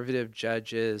conservative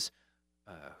judges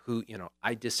who,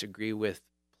 I disagree with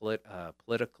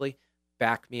politically,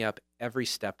 back me up every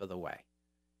step of the way.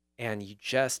 And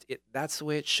that's the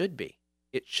way it should be.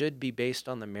 It should be based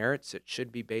on the merits. It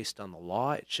should be based on the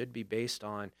law. It should be based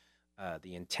on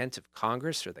the intent of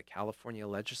Congress or the California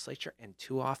legislature. And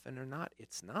too often or not,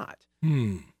 it's not.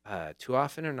 Too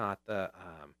often or not,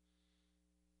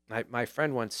 my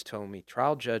friend once told me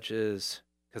trial judges,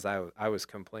 because I was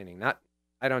complaining,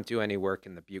 I don't do any work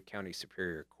in the Butte County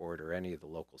Superior Court or any of the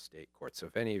local state courts. So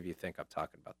if any of you think I'm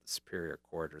talking about the Superior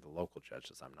Court or the local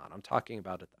judges, I'm not. I'm talking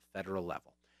about at the federal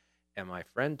level. And my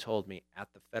friend told me at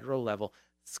the federal level,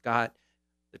 Scott,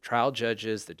 the trial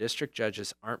judges, the district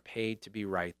judges aren't paid to be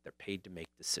right. They're paid to make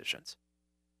decisions.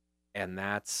 And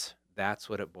that's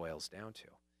what it boils down to.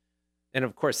 And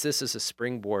of course, this is a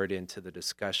springboard into the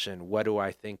discussion. What do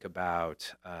I think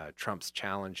about Trump's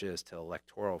challenges to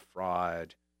electoral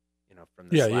fraud? From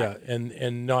the Yeah.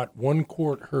 And not one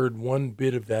court heard one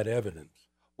bit of that evidence.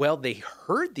 Well, they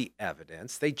heard the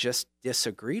evidence. They just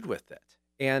disagreed with it.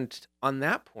 And on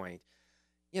that point,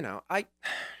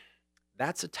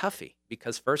 that's a toughie,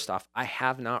 because first off, I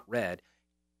have not read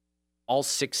all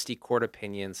 60 court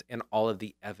opinions and all of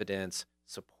the evidence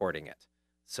supporting it.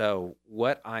 So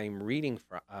what I'm reading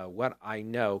from, what I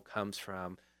know comes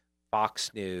from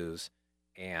Fox News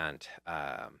and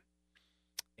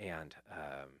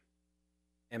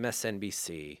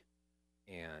MSNBC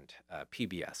and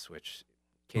PBS, which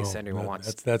in case anyone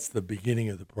wants. That's the beginning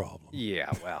of the problem.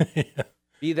 Yeah, well, Yeah.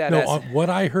 be that No, as what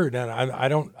I heard, and I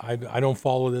don't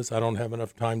follow this. I don't have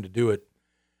enough time to do it.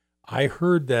 I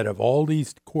heard that of all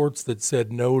these courts that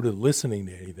said no to listening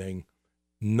to anything,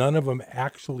 none of them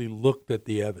actually looked at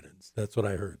the evidence. That's what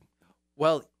I heard.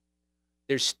 Well,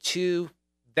 there's two,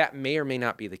 that may or may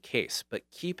not be the case, but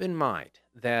keep in mind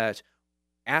that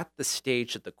at the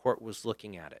stage that the court was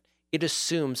looking at it, it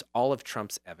assumes all of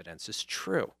Trump's evidence is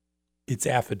true. It's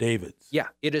affidavits. Yeah,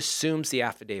 it assumes the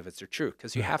affidavits are true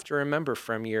because you have to remember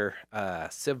from your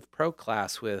Civ Pro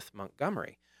class with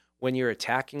Montgomery, when you're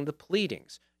attacking the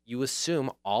pleadings, you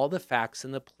assume all the facts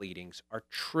in the pleadings are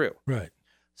true. Right.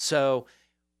 So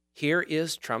here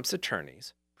is Trump's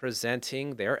attorneys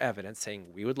presenting their evidence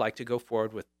saying, we would like to go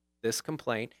forward with this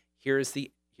complaint. Here's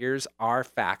our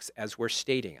facts as we're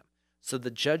stating them. So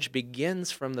the judge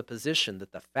begins from the position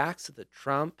that the facts that the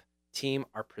Trump team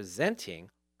are presenting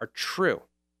are true.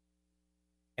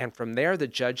 And from there, the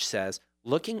judge says,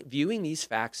 viewing these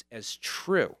facts as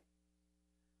true,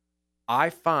 I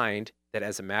find that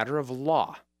as a matter of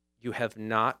law, you have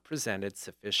not presented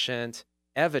sufficient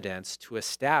evidence to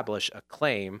establish a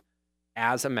claim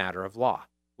as a matter of law,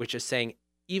 which is saying,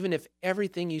 even if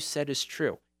everything you said is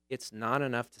true, it's not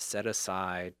enough to set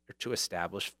aside or to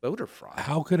establish voter fraud.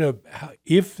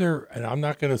 If there, and I'm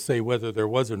not going to say whether there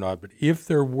was or not, but if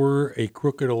there were a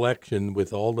crooked election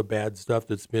with all the bad stuff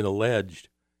that's been alleged,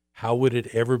 how would it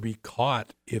ever be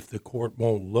caught if the court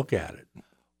won't look at it?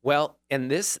 Well,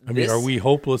 and are we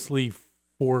hopelessly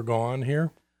foregone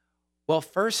here? Well,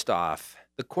 first off,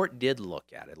 the court did look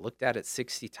at it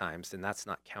 60 times, and that's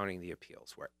not counting the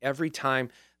appeals, where every time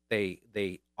they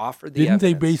offered the evidence. Didn't they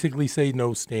evidence, basically say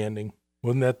no standing?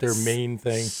 Wasn't that their main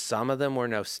thing? Some of them were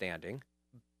no standing,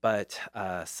 but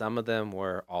some of them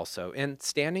were also, and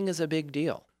standing is a big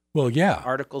deal. Well, yeah.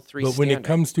 Article 3 But standing. when it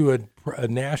comes to a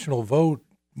national vote,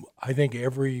 I think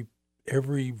every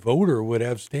voter would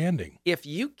have standing. If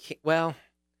you can, well,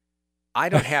 I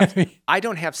don't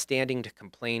have standing to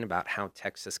complain about how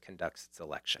Texas conducts its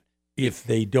election. If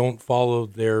they don't follow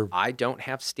their... I don't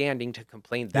have standing to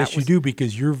complain. Yes, you do,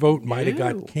 because your vote might have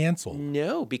got canceled.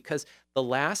 No, because the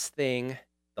last thing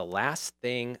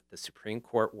the Supreme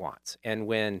Court wants, and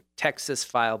when Texas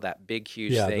filed that big,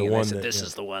 huge thing, and they said, this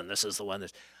is the one.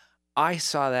 I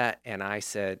saw that, and I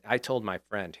told my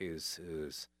friend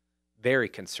who's very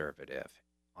conservative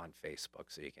on Facebook,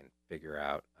 so you can figure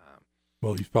out...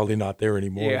 well, he's probably not there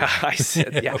anymore. Yeah, I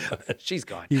said, yeah, she's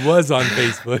gone. He was on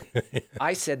Facebook.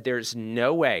 I said, there's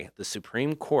no way the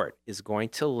Supreme Court is going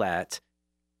to let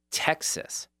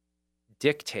Texas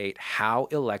dictate how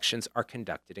elections are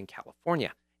conducted in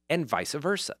California and vice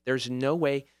versa. There's no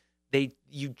way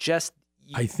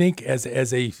I think as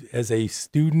a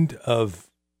student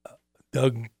of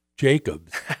Doug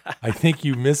Jacobs, I think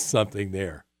you missed something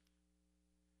there.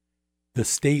 The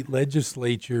state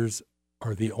legislatures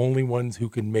are the only ones who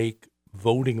can make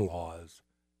voting laws.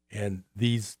 And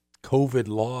these COVID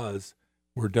laws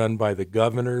were done by the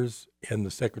governors and the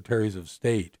secretaries of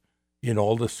state in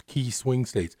all the key swing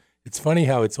states. It's funny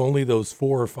how it's only those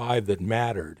 4 or 5 that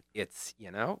mattered. It's,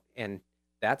 and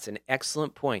that's an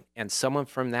excellent point. And someone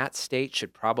from that state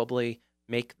should probably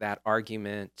make that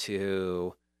argument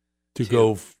to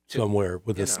go somewhere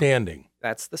with a standing.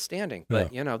 That's the standing.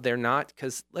 But, they're not,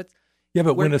 because Yeah,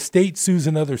 but when a state sues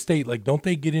another state, don't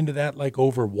they get into that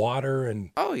over water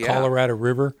and Colorado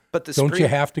River? But don't you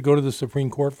have to go to the Supreme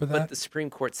Court for that? But the Supreme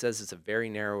Court says it's a very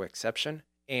narrow exception,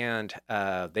 and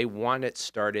they want it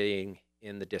starting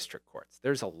in the district courts.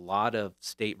 There's a lot of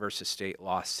state versus state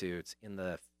lawsuits in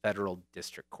the federal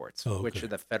district courts, which are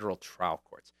the federal trial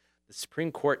courts. The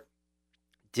Supreme Court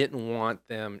didn't want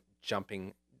them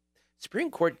jumping.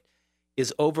 Supreme Court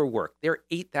is overworked. There are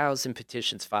 8,000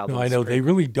 petitions filed. No, I know. They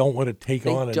really don't want to take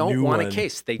on a new one. They don't want a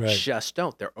case. They just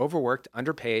don't. They're overworked,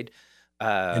 underpaid.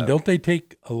 And don't they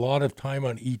take a lot of time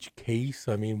on each case?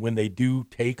 I mean, when they do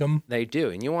take them? They do.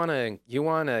 And you want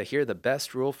to hear the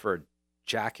best rule for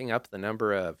jacking up the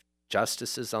number of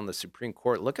justices on the Supreme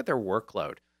Court? Look at their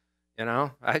workload.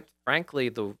 Frankly,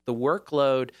 the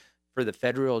workload for the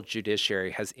federal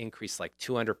judiciary has increased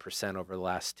 200% over the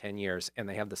last 10 years, and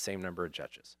they have the same number of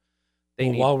judges.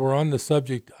 While we're on the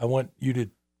subject, I want you to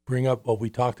bring up what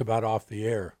we talked about off the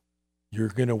air. You're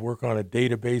going to work on a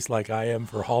database like I am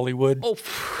for Hollywood? Oh,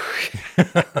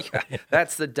 yeah,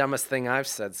 that's the dumbest thing I've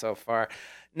said so far.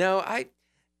 No,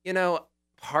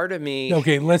 part of me...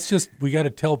 Okay, we got to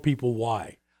tell people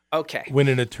why. Okay. When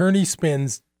an attorney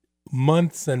spends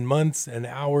months and months and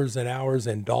hours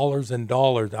and dollars,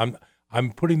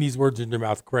 I'm putting these words in your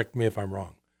mouth, correct me if I'm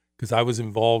wrong, because I was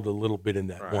involved a little bit in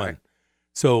that Right. one.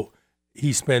 So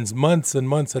he spends months and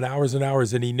months and hours,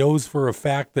 and he knows for a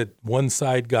fact that one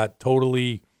side got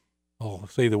totally, I'll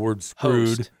say the word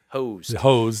screwed.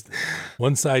 Hosed.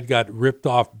 One side got ripped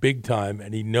off big time,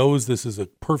 and he knows this is a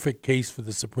perfect case for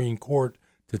the Supreme Court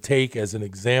to take as an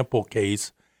example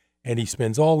case, and he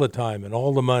spends all the time and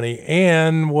all the money,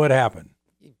 and what happened?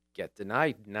 You get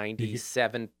denied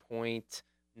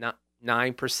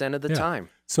 97.9% of the time.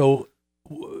 So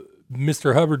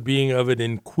Mr. Hubbard, being of an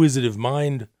inquisitive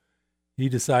mind, he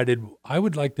decided, I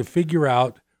would like to figure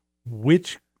out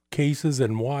which cases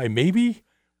and why. Maybe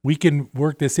we can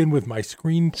work this in with my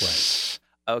screenplay.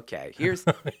 Okay, here's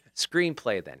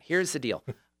screenplay then. Here's the deal.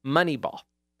 Moneyball,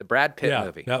 the Brad Pitt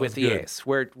movie with the good. ace,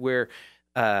 where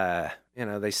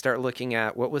they start looking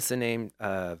at, what was the name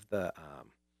of the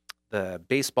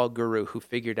baseball guru who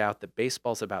figured out that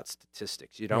baseball's about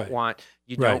statistics. You don't want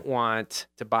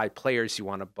to buy players, you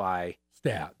want to buy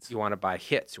stats. You want to buy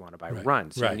hits, you want to buy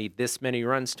runs. You need this many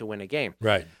runs to win a game.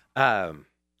 Right.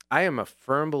 I am a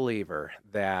firm believer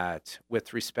that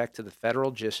with respect to the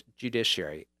federal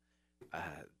judiciary,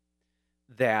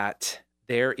 that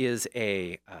there is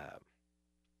a,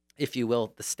 if you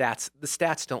will, the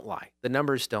stats don't lie. The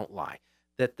numbers don't lie.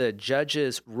 That the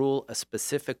judges rule a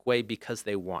specific way because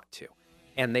they want to,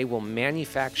 and they will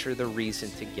manufacture the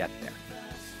reason to get there.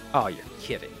 Oh, you're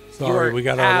kidding. Sorry, we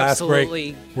got our last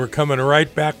break. We're coming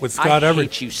right back with Scott Hubbard. I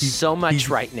hate you so much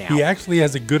right now. He actually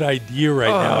has a good idea right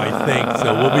now, I think.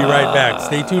 So we'll be right back.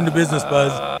 Stay tuned to Business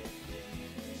Buzz.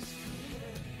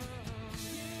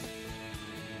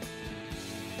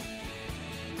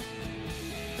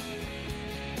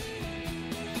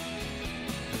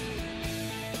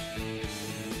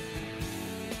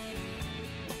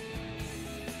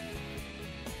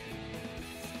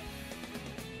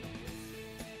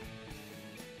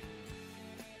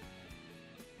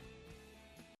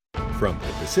 From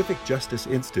the Pacific Justice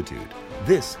Institute,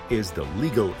 this is The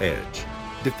Legal Edge,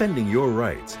 defending your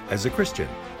rights as a Christian,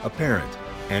 a parent,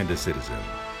 and a citizen.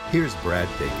 Here's Brad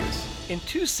Dacus. In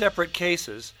two separate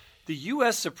cases, the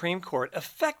U.S. Supreme Court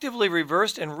effectively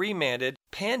reversed and remanded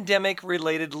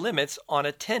pandemic-related limits on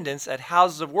attendance at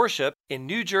houses of worship in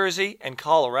New Jersey and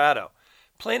Colorado.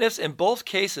 Plaintiffs in both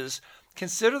cases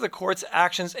consider the court's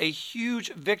actions a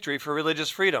huge victory for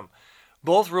religious freedom.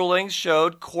 Both rulings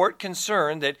showed court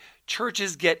concern that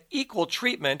churches get equal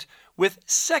treatment with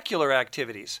secular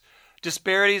activities.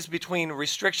 Disparities between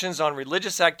restrictions on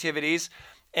religious activities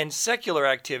and secular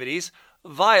activities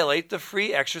violate the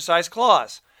Free Exercise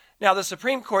Clause. Now, the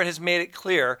Supreme Court has made it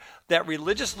clear that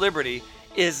religious liberty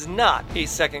is not a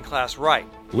second-class right.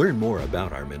 Learn more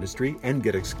about our ministry and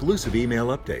get exclusive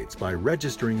email updates by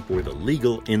registering for the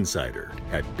Legal Insider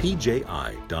at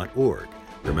pji.org.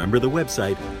 Remember the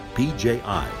website,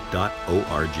 pji.org.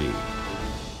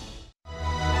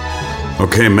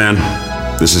 Okay, men,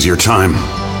 this is your time.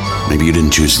 Maybe you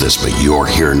didn't choose this, but you're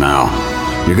here now.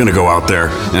 You're going to go out there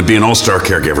and be an all-star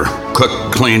caregiver.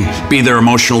 Cook, clean, be there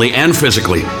emotionally and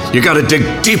physically. You got to dig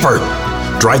deeper.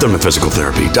 Drive them to physical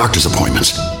therapy, doctor's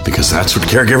appointments, because that's what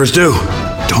caregivers do.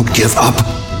 Don't give up.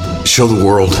 Show the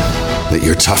world that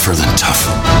you're tougher than tough.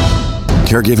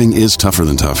 Caregiving is tougher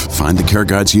than tough. Find the care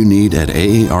guides you need at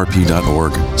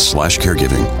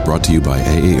aarp.org/caregiving. Brought to you by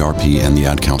AARP and the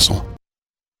Ad Council.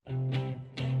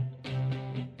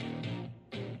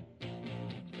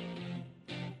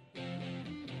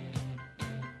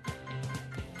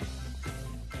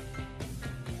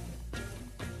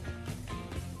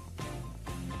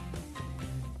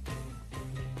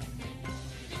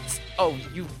 Oh,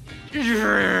 you.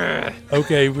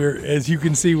 Okay, as you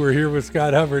can see, we're here with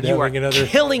Scott Hubbard. You having are another,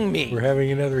 killing me. We're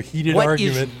having another heated What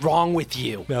argument. is wrong with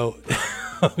you? No.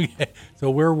 Okay. So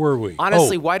where were we?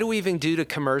 Honestly, why do we even do the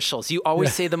commercials? You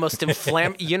always say the most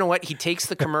You know what? He takes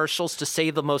the commercials to say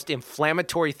the most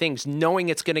inflammatory things, knowing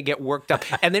it's going to get worked up,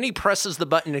 and then he presses the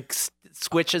button and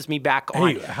switches me back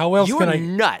on. Hey, how else You're can I?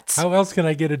 nuts. How else can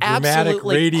I get a dramatic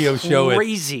Absolutely radio show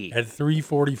crazy. at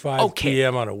 3:45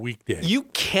 p.m. on a weekday? You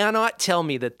cannot tell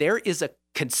me that there is a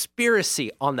conspiracy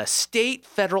on the state,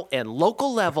 federal, and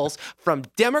local levels from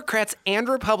Democrats and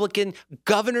Republican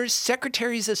governors,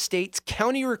 secretaries of states,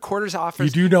 county recorders'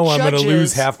 offices. You do know I'm going to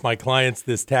lose judges. half my clients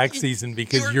this tax season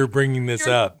because you're bringing this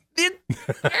up.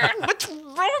 What's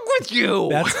wrong with you?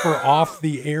 That's for off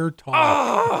the air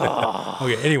talk.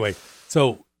 Okay, anyway,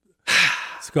 so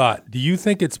Scott, do you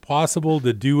think it's possible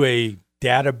to do a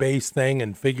database thing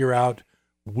and figure out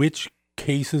which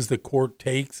cases the court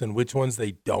takes and which ones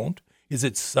they don't? Is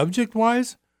it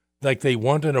subject-wise? Like they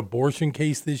want an abortion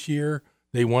case this year,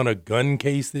 they want a gun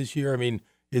case this year? I mean,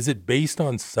 is it based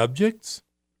on subjects?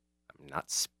 I'm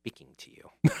not speaking to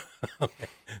you.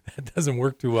 That doesn't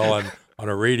work too well on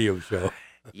a radio show.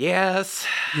 Yes.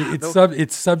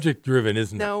 It's subject driven,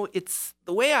 isn't it? No, it's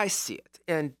the way I see it.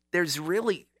 And there's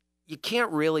really you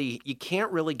can't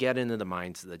really get into the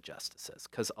minds of the justices,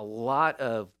 because a lot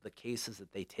of the cases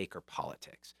that they take are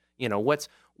politics. You know,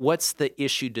 what's the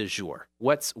issue du jour?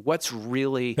 What's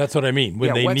really... That's what I mean.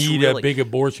 When they need a big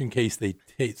abortion case, they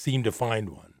seem to find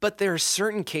one. But there are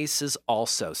certain cases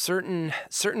also, certain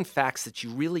facts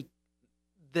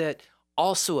that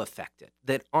also affect it,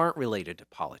 that aren't related to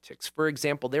politics. For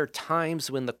example, there are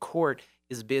times when the court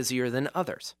is busier than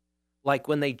others. Like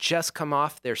when they just come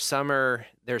off their summer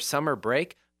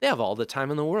break, they have all the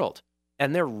time in the world.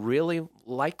 And they're really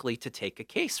likely to take a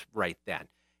case right then.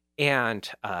 And,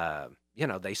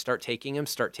 they start taking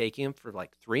them for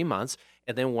like 3 months.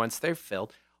 And then once they're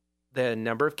filled, the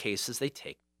number of cases they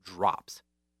take drops.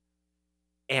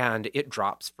 And it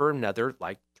drops for another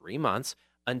like 3 months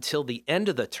until the end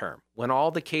of the term, when all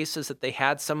the cases that they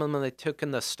had, some of them they took in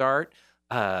the start,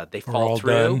 they fall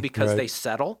through done, because right. They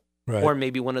settle. Right. Or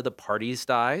maybe one of the parties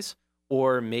dies,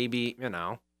 or maybe,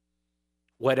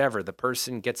 whatever, the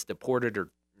person gets deported, or,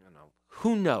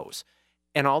 who knows?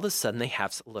 And all of a sudden they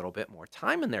have a little bit more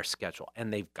time in their schedule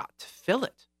and they've got to fill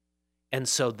it. And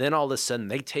so then all of a sudden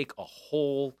they take a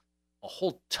whole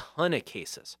ton of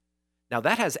cases. Now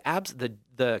that has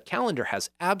the calendar has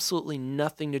absolutely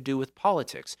nothing to do with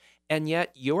politics. And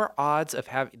yet the odds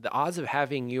of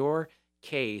having your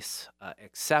case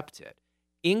accepted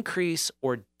increase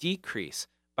or decrease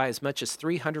by as much as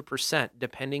 300%,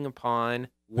 depending upon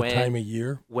the time of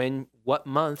year, what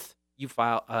month you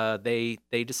file. They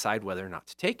decide whether or not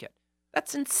to take it.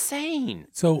 That's insane.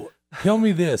 So tell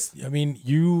me this.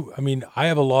 I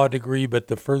have a law degree, but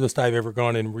the furthest I've ever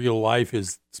gone in real life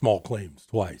is small claims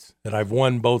twice, and I've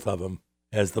won both of them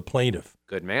as the plaintiff.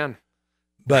 Good man.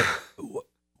 But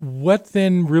what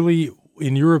then really,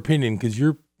 in your opinion, because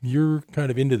you're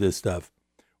kind of into this stuff,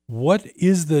 what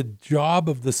is the job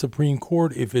of the Supreme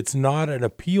Court if it's not an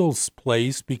appeals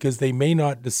place? Because they may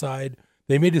not decide.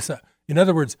 They may decide. In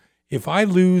other words, if I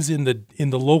lose in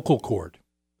the local court,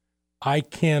 I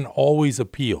can always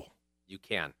appeal. You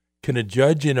can. Can a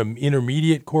judge in an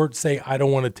intermediate court say, I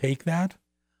don't want to take that?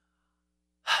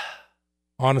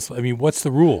 Honestly, what's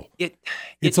the rule?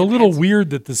 It's a little weird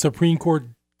that the Supreme Court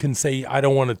can say, I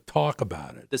don't want to talk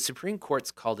about it. The Supreme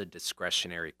Court's called a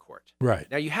discretionary court. Right.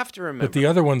 Now, you have to remember. But the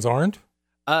other ones aren't?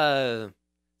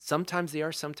 Sometimes they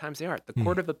are, sometimes they aren't. The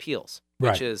Court of Appeals,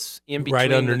 right. which is in between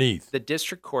right underneath the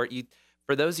district court.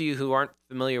 For those of you who aren't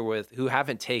familiar who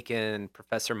haven't taken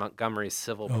Professor Montgomery's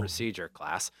civil procedure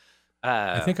class.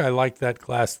 I think I liked that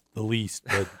class the least,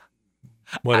 but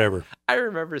whatever. I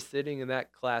remember sitting in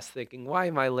that class thinking, why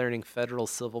am I learning federal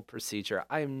civil procedure?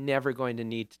 I am never going to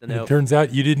need to know. And it turns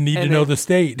out you didn't need to know the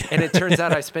state. And it turns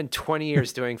out I spent 20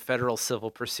 years doing federal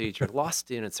civil procedure. Law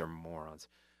students are morons.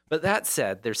 But that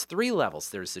said, there's 3 levels.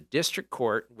 There's the district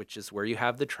court, which is where you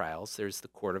have the trials. There's the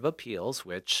Court of Appeals,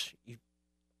 which you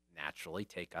naturally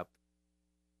take up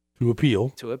to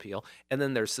appeal. And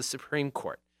then there's the Supreme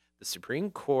Court.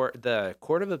 The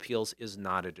Court of Appeals is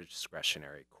not a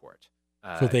discretionary court.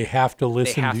 So they have to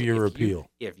listen to your appeal.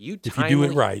 If you do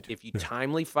it right. If you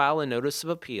timely file a notice of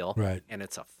appeal, right. and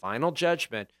it's a final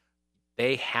judgment,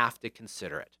 they have to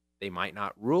consider it. They might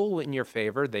not rule in your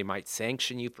favor. They might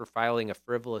sanction you for filing a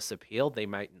frivolous appeal. They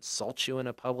might insult you in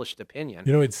a published opinion.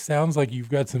 It sounds like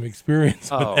you've got some experience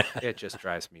with that. It just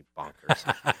drives me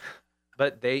bonkers.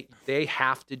 But they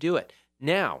have to do it.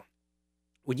 Now,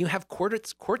 when you have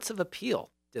courts of appeal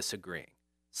disagreeing,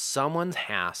 someone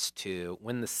has to,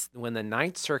 when the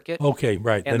Ninth Circuit... Okay,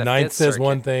 right. The Ninth says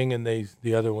one thing and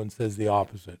the other one says the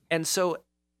opposite. And so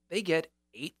they get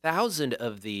 8,000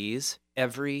 of these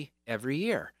every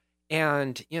year.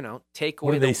 And, take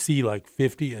away... What do they see, like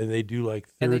 50? And they do like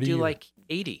 30? And they do like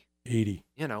 80. 80.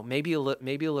 Maybe a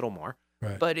little more.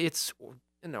 Right. But it's,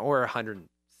 or 100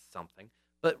 something.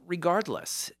 But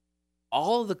regardless,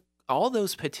 all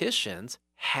those petitions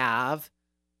have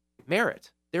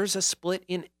merit. There's a split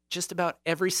in just about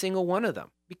every single one of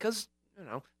them because,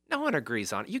 no one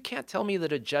agrees on it. You can't tell me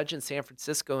that a judge in San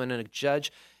Francisco and a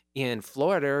judge in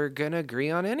Florida are going to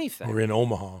agree on anything. Or in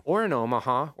Omaha.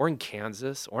 Or in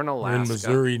Kansas, or in Alaska. Or in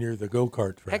Missouri near the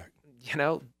go-kart track.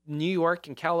 Heck, New York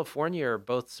and California are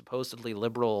both supposedly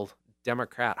liberal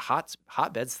Democrat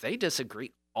hotbeds. They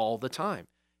disagree all the time.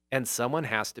 And someone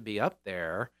has to be up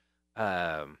there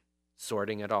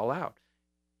sorting it all out.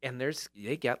 And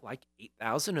they get like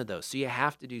 8,000 of those. So you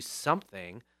have to do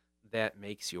something that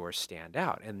makes yours stand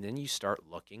out. And then you start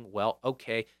looking, well,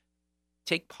 okay,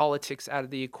 take politics out of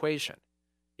the equation.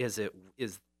 Is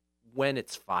when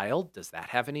it's filed, does that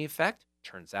have any effect?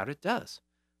 Turns out it does.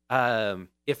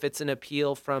 If it's an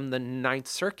appeal from the Ninth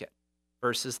Circuit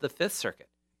versus the Fifth Circuit,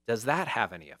 does that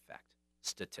have any effect?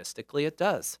 Statistically, it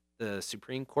does. The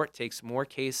Supreme Court takes more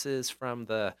cases from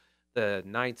the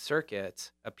Ninth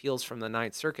Circuit, appeals from the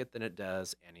Ninth Circuit, than it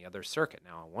does any other circuit.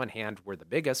 Now, on one hand, we're the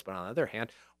biggest, but on the other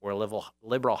hand, we're a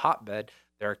liberal hotbed.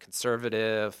 They're a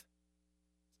conservative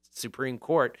Supreme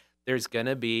Court. There's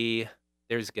gonna be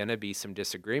some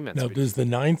disagreements. Now, does the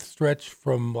Ninth stretch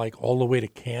from like all the way to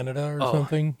Canada or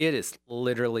something? It is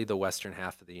literally the western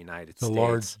half of the United States. It's a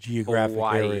large geographic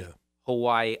area.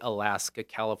 Hawaii, Alaska,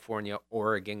 California,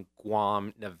 Oregon,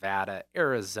 Guam, Nevada,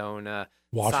 Arizona,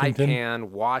 Washington? Saipan,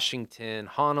 Washington,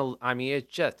 Honolulu. I mean,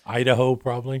 it's just Idaho,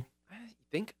 probably. I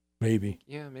think Maybe.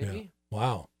 Yeah, maybe. Yeah.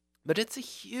 Wow. But it's a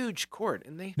huge court,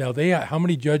 and they Now how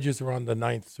many judges are on the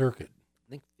Ninth Circuit? I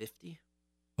think 50.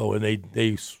 Oh, and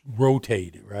they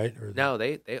rotate, right? Or No,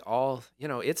 they all,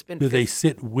 it's been do they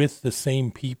sit with the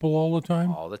same people all the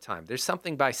time? all the time. There's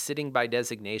something by sitting by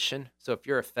designation. So if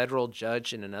you're a federal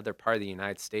judge in another part of the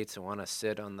United States and want to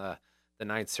sit on the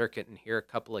Ninth Circuit and hear a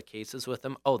couple of cases with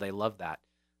them, they love that.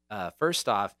 First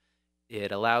off,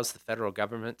 it allows the federal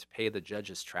government to pay the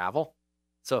judge's travel.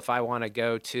 So if I want to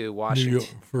go to Washington New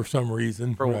York, for some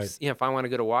reason, right? If I want to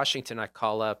go to Washington, I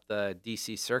call up the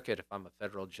D.C. Circuit. If I'm a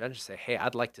federal judge, and say, "Hey,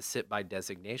 I'd like to sit by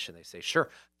designation." They say,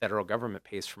 "Sure." Federal government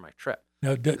pays for my trip.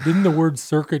 Now, didn't the word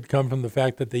circuit come from the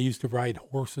fact that they used to ride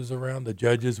horses around? The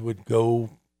judges would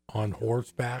go on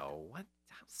horseback. Oh, what?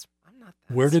 I'm not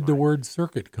that Where did the smart. word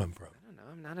circuit come from? I don't know.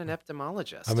 I'm not an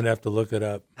ophthalmologist. I'm gonna have to look it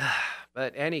up.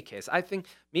 But in any case, I think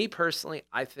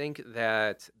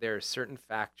that there are certain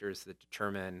factors that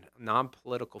determine,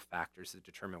 non-political factors that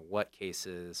determine what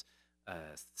cases the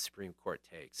Supreme Court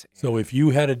takes. So if you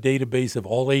had a database of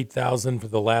all 8,000 for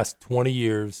the last 20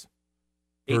 years,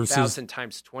 versus 8,000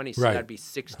 times 20, so right, that'd be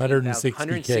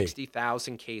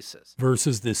 160,000 cases.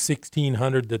 versus the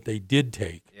 1,600 that they did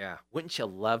take. Yeah. Wouldn't you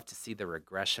love to see the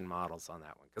regression models on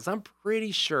that one? Because I'm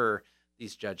pretty sure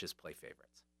these judges play favorites.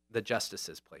 The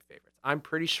justices play favorites. I'm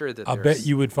pretty sure that I bet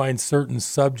you would find certain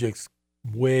subjects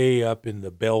way up in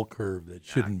the bell curve that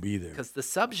shouldn't be there. Because the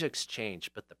subjects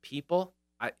change, but the people,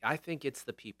 I think it's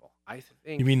the people. I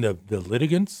think You mean the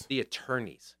litigants? the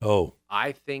attorneys. Oh.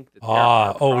 I think that there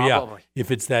are yeah. probably-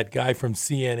 If it's that guy from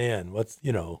CNN,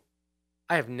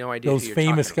 I have no idea those who you're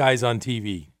famous talking about. guys on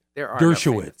TV. There are no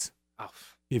Dershowitz. Oh.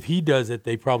 If he does it,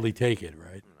 they probably take it,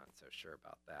 right? I'm not so sure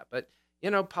about that. But,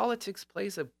 politics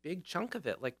plays a big chunk of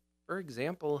it. Like, for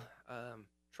example,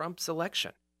 Trump's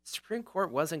election. The Supreme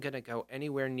Court wasn't going to go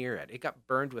anywhere near it. It got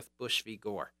burned with Bush v.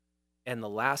 Gore. And the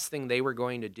last thing they were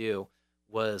going to do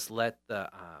was let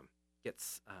get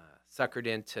suckered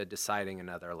into deciding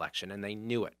another election. And they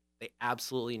knew it. They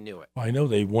absolutely knew it. I know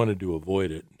they wanted to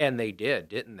avoid it. And they did,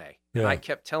 didn't they? Yeah. And I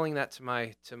kept telling that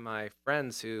to my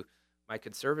friends my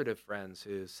conservative friends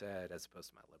who said, as opposed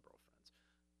to my liberal friends.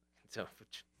 So,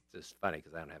 which is funny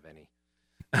because I don't have any.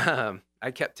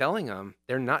 I kept telling them,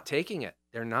 they're not taking it.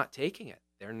 They're not taking it.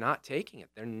 They're not taking it.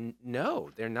 They're not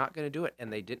going to do it.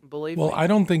 And they didn't believe me. Well, I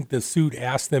don't think the suit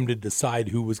asked them to decide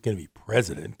who was going to be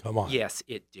president. Come on. Yes,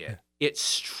 it did. It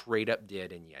straight up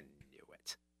did, and you knew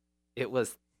it.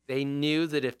 They knew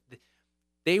that if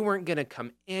they weren't going to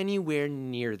come anywhere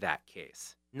near that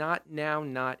case. Not now,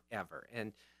 not ever.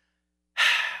 And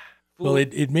well,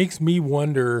 it makes me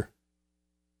wonder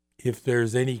if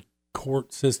there's any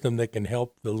court system that can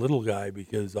help the little guy,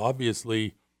 because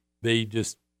obviously they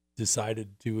just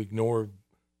decided to ignore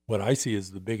what I see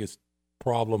as the biggest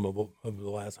problem of the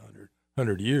last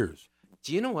 100 years.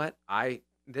 Do you know what?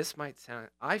 This might sound,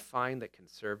 I find that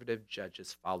conservative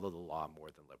judges follow the law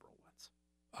more than liberal ones.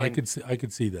 I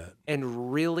could see that.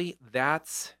 And really,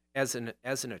 that's as an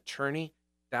attorney,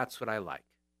 that's what I like.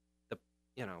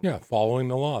 Yeah, following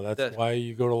the law. That's why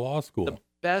you go to law school.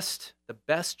 The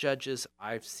best judges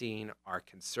I've seen are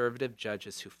conservative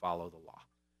judges who follow the law.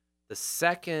 The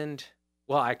second,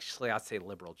 well, actually, I'd say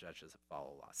liberal judges that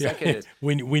follow the law. Second is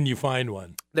when you find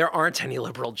one. There aren't any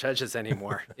liberal judges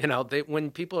anymore. When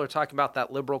people are talking about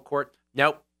that liberal court,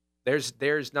 nope,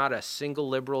 there's not a single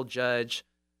liberal judge.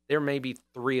 There may be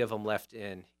 3 of them left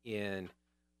in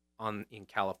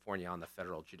California on the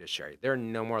federal judiciary. There are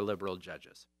no more liberal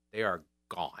judges. They are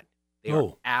gone. They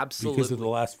are absolutely, because of the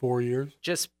last 4 years.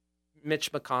 Just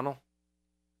Mitch McConnell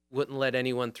wouldn't let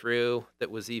anyone through that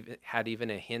had even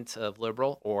a hint of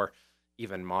liberal or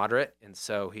even moderate, and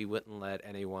so he wouldn't let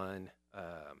anyone.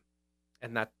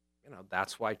 And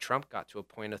that's why Trump got to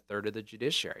appoint a third of the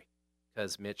judiciary,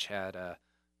 because Mitch had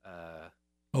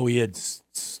he had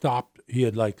stopped. He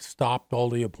had stopped all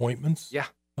the appointments. Yeah.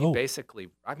 Basically,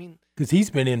 I mean, because he's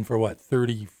been in for what,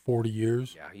 30, 40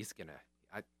 years. Yeah, he's gonna.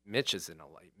 Mitch is in a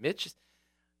light. Mitch is,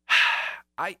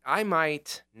 I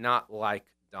might not like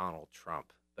Donald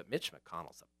Trump, but Mitch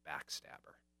McConnell's a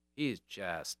backstabber. He's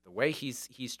just, the way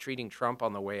he's treating Trump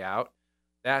on the way out,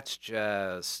 that's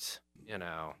just,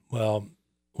 Well,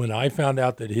 when I found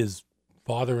out that his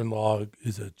father-in-law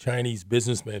is a Chinese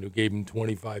businessman who gave him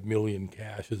 $25 million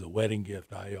cash as a wedding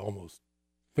gift, I almost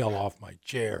fell off my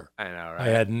chair. I know, right? I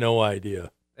had no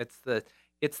idea. It's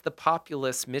the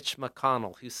populist Mitch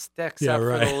McConnell who sticks up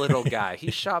for the little guy.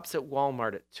 He shops at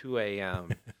Walmart at 2 a.m.,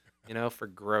 for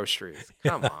groceries.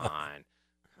 Come on.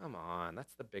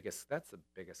 That's the biggest con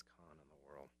in the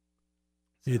world.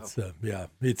 So,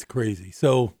 It's crazy.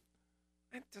 So,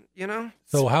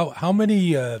 So how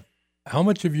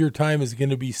much of your time is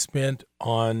going to be spent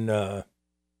on the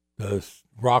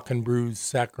Rock and Brews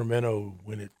Sacramento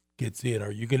when it gets in?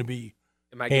 Are you going to be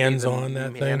hands-on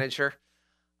that manager? thing?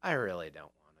 I really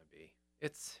don't want to be.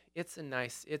 It's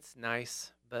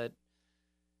nice, but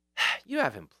you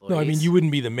have employees. No, I mean, you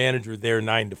wouldn't be the manager there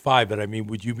 9 to 5, but I mean,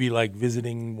 would you be like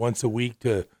visiting once a week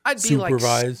to I'd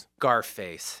supervise? Be like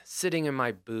Scarface, sitting in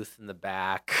my booth in the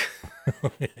back,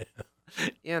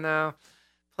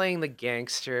 playing the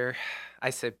gangster. I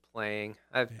said playing.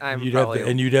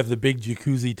 You'd have the big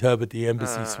jacuzzi tub at the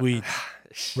Embassy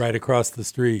Suites right across the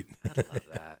street. I love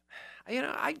that.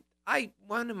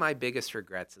 One of my biggest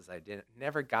regrets is I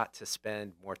never got to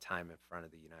spend more time in front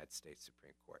of the United States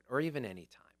Supreme Court, or even any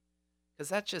time, because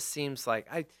that just seems like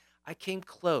I came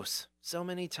close so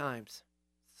many times.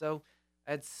 So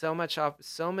I had so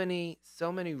many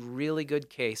really good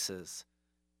cases,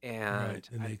 and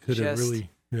they could have really,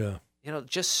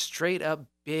 just straight up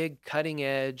big, cutting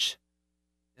edge,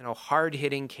 hard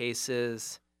hitting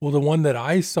cases. Well, the one that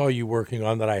I saw you working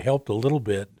on that I helped a little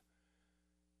bit.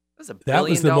 That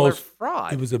was $1 billion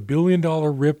fraud. It was $1 billion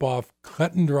ripoff,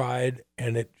 cut and dried,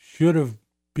 and it should have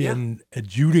been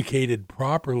adjudicated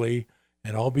properly.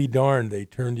 And I'll be darned, they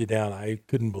turned you down. I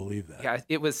couldn't believe that. Yeah,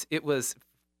 it was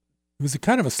a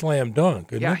kind of a slam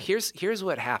dunk. Isn't it? Here's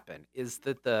what happened: is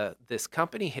that this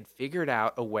company had figured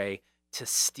out a way to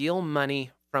steal money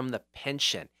from the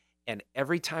pension, and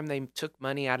every time they took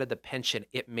money out of the pension,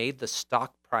 it made the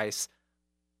stock price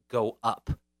go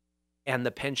up. And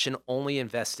the pension only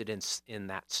invested in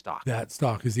that stock. That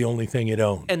stock is the only thing it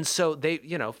owned. And so they,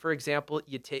 for example,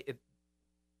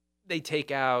 they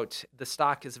take out, the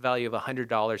stock is a value of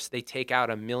 $100. They take out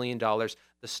 $1 million.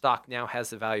 The stock now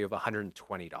has a value of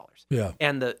 $120. Yeah.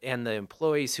 And the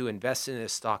employees who invested in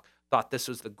this stock thought this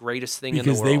was the greatest thing in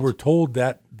the world. Because they were told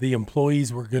that the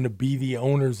employees were going to be the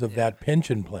owners of that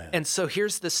pension plan. And so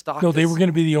here's the stock. No, they were going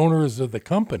to be the owners of the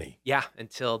company. Yeah,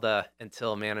 until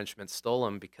management stole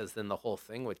them, because then the whole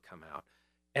thing would come out.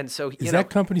 And so is that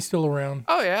company still around?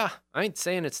 Oh yeah, I ain't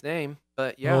saying its name,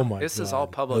 but this is all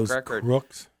public Those record.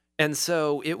 Crooks. And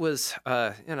so it was,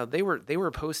 they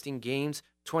were posting gains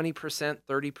 20%,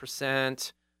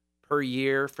 30% per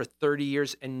year for 30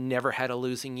 years and never had a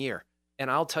losing year. And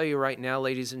I'll tell you right now,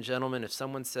 ladies and gentlemen, if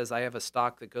someone says I have a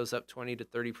stock that goes up 20 to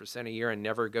 30% a year and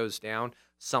never goes down,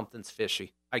 something's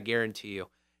fishy. I guarantee you.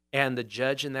 And the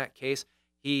judge in that case,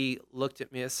 he looked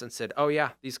at me and said, "Oh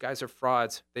yeah, these guys are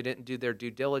frauds. They didn't do their due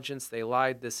diligence. They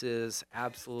lied. This is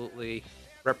absolutely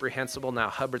reprehensible. Now,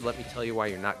 Hubbard, let me tell you why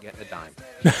you're not getting a dime."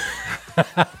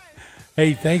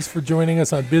 Hey, thanks for joining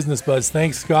us on Business Buzz.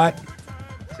 Thanks, Scott.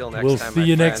 Till next time. We'll see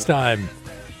you next time.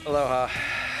 Aloha.